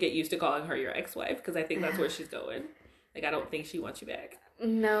probably should get used to calling her your ex-wife, because I think that's where she's going. Like, I don't think she wants you back.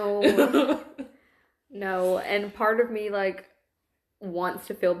 No. No. And part of me, like, wants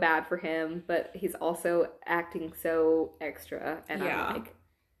to feel bad for him, but he's also acting so extra, and I'm like,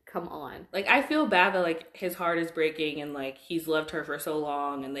 come on. Like, I feel bad that, like, his heart is breaking and, like, he's loved her for so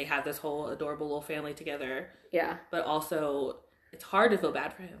long and they have this whole adorable little family together. Yeah. But also, it's hard to feel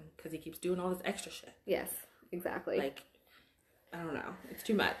bad for him because he keeps doing all this extra shit. Yes, exactly. Like, I don't know. It's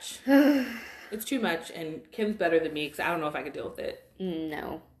too much. It's too much, and Kim's better than me because I don't know if I could deal with it.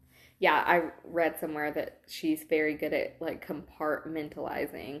 No. Yeah, I read somewhere that she's very good at, like,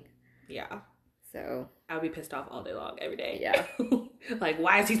 compartmentalizing. Yeah. So I would be pissed off all day long, every day. Yeah. Like,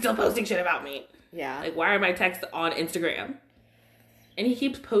 why is he still posting shit about me? Yeah. Like, why are my texts on Instagram? And he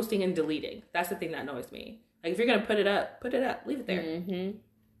keeps posting and deleting. That's the thing that annoys me. Like, if you're going to put it up. Leave it there. Mm-hmm.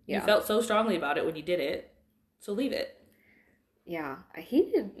 Yeah. You felt so strongly about it when you did it. So leave it. Yeah.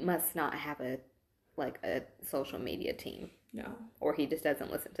 Must not have a social media team. No. Or he just doesn't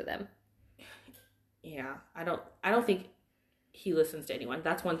listen to them. Yeah. I don't think he listens to anyone.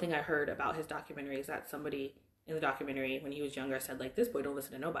 That's one thing I heard about his documentary, is that somebody in the documentary when he was younger said, like, this boy don't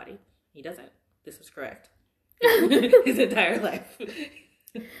listen to nobody. He doesn't. This is correct. His entire life.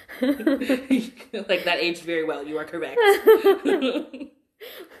 Like, that aged very well. You are correct.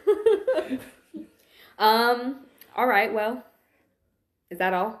 All right, well, is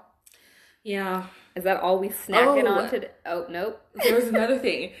that all? Yeah. Is that all we snacking on today? Oh, nope. There was another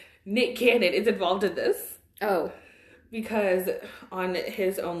thing. Nick Cannon is involved in this. Oh. Because on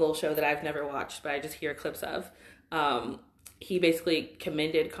his own little show that I've never watched, but I just hear clips of, he basically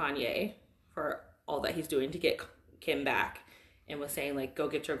commended Kanye for all that he's doing to get Kim back, and was saying, like, go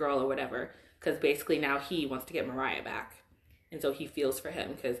get your girl or whatever, because basically now he wants to get Mariah back. And so he feels for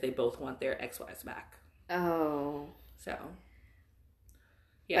him because they both want their ex-wives back. Oh. So,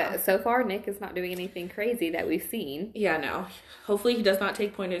 yeah. But so far, Nick is not doing anything crazy that we've seen. Yeah, no. Hopefully he does not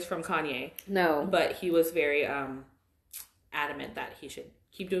take pointers from Kanye. No. But he was very adamant that he should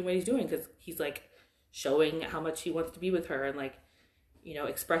keep doing what he's doing, because he's, like, showing how much he wants to be with her and, like, you know,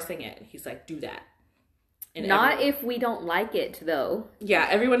 expressing it. He's like, do that. And not if we don't like it, though. Yeah,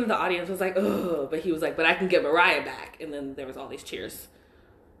 everyone in the audience was like, oh, but he was like, but I can get Mariah back. And then there was all these cheers.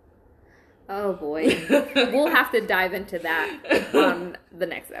 Oh, boy. We'll have to dive into that on the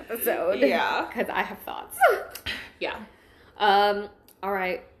next episode. Yeah. Because I have thoughts. Yeah. All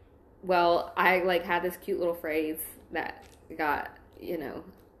right. Well, I, like, had this cute little phrase that got, you know,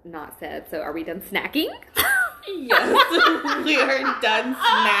 not said. So are we done snacking? Yes. We are done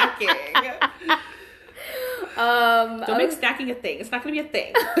snacking. Don't make snacking a thing. It's not going to be a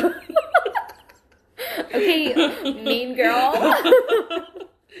thing. Okay, mean girl.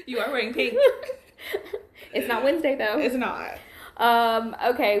 You are wearing pink. It's not Wednesday, though. It's not.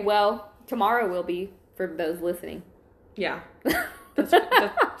 Okay, well, tomorrow will be, for those listening. Yeah.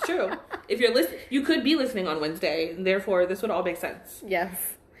 That's true. If you're listening, you could be listening on Wednesday, and therefore this would all make sense.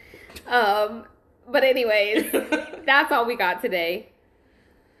 Yes. But anyways, that's all we got today.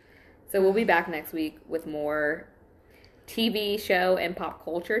 So we'll be back next week with more TV show and pop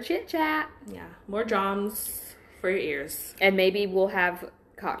culture chit chat. Yeah, more drums for your ears. And maybe we'll have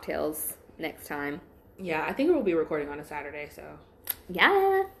cocktails next time. Yeah, I think we'll be recording on a Saturday, so.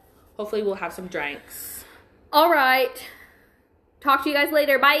 Yeah. Hopefully we'll have some drinks. All right. Talk to you guys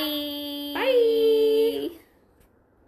later. Bye. Bye.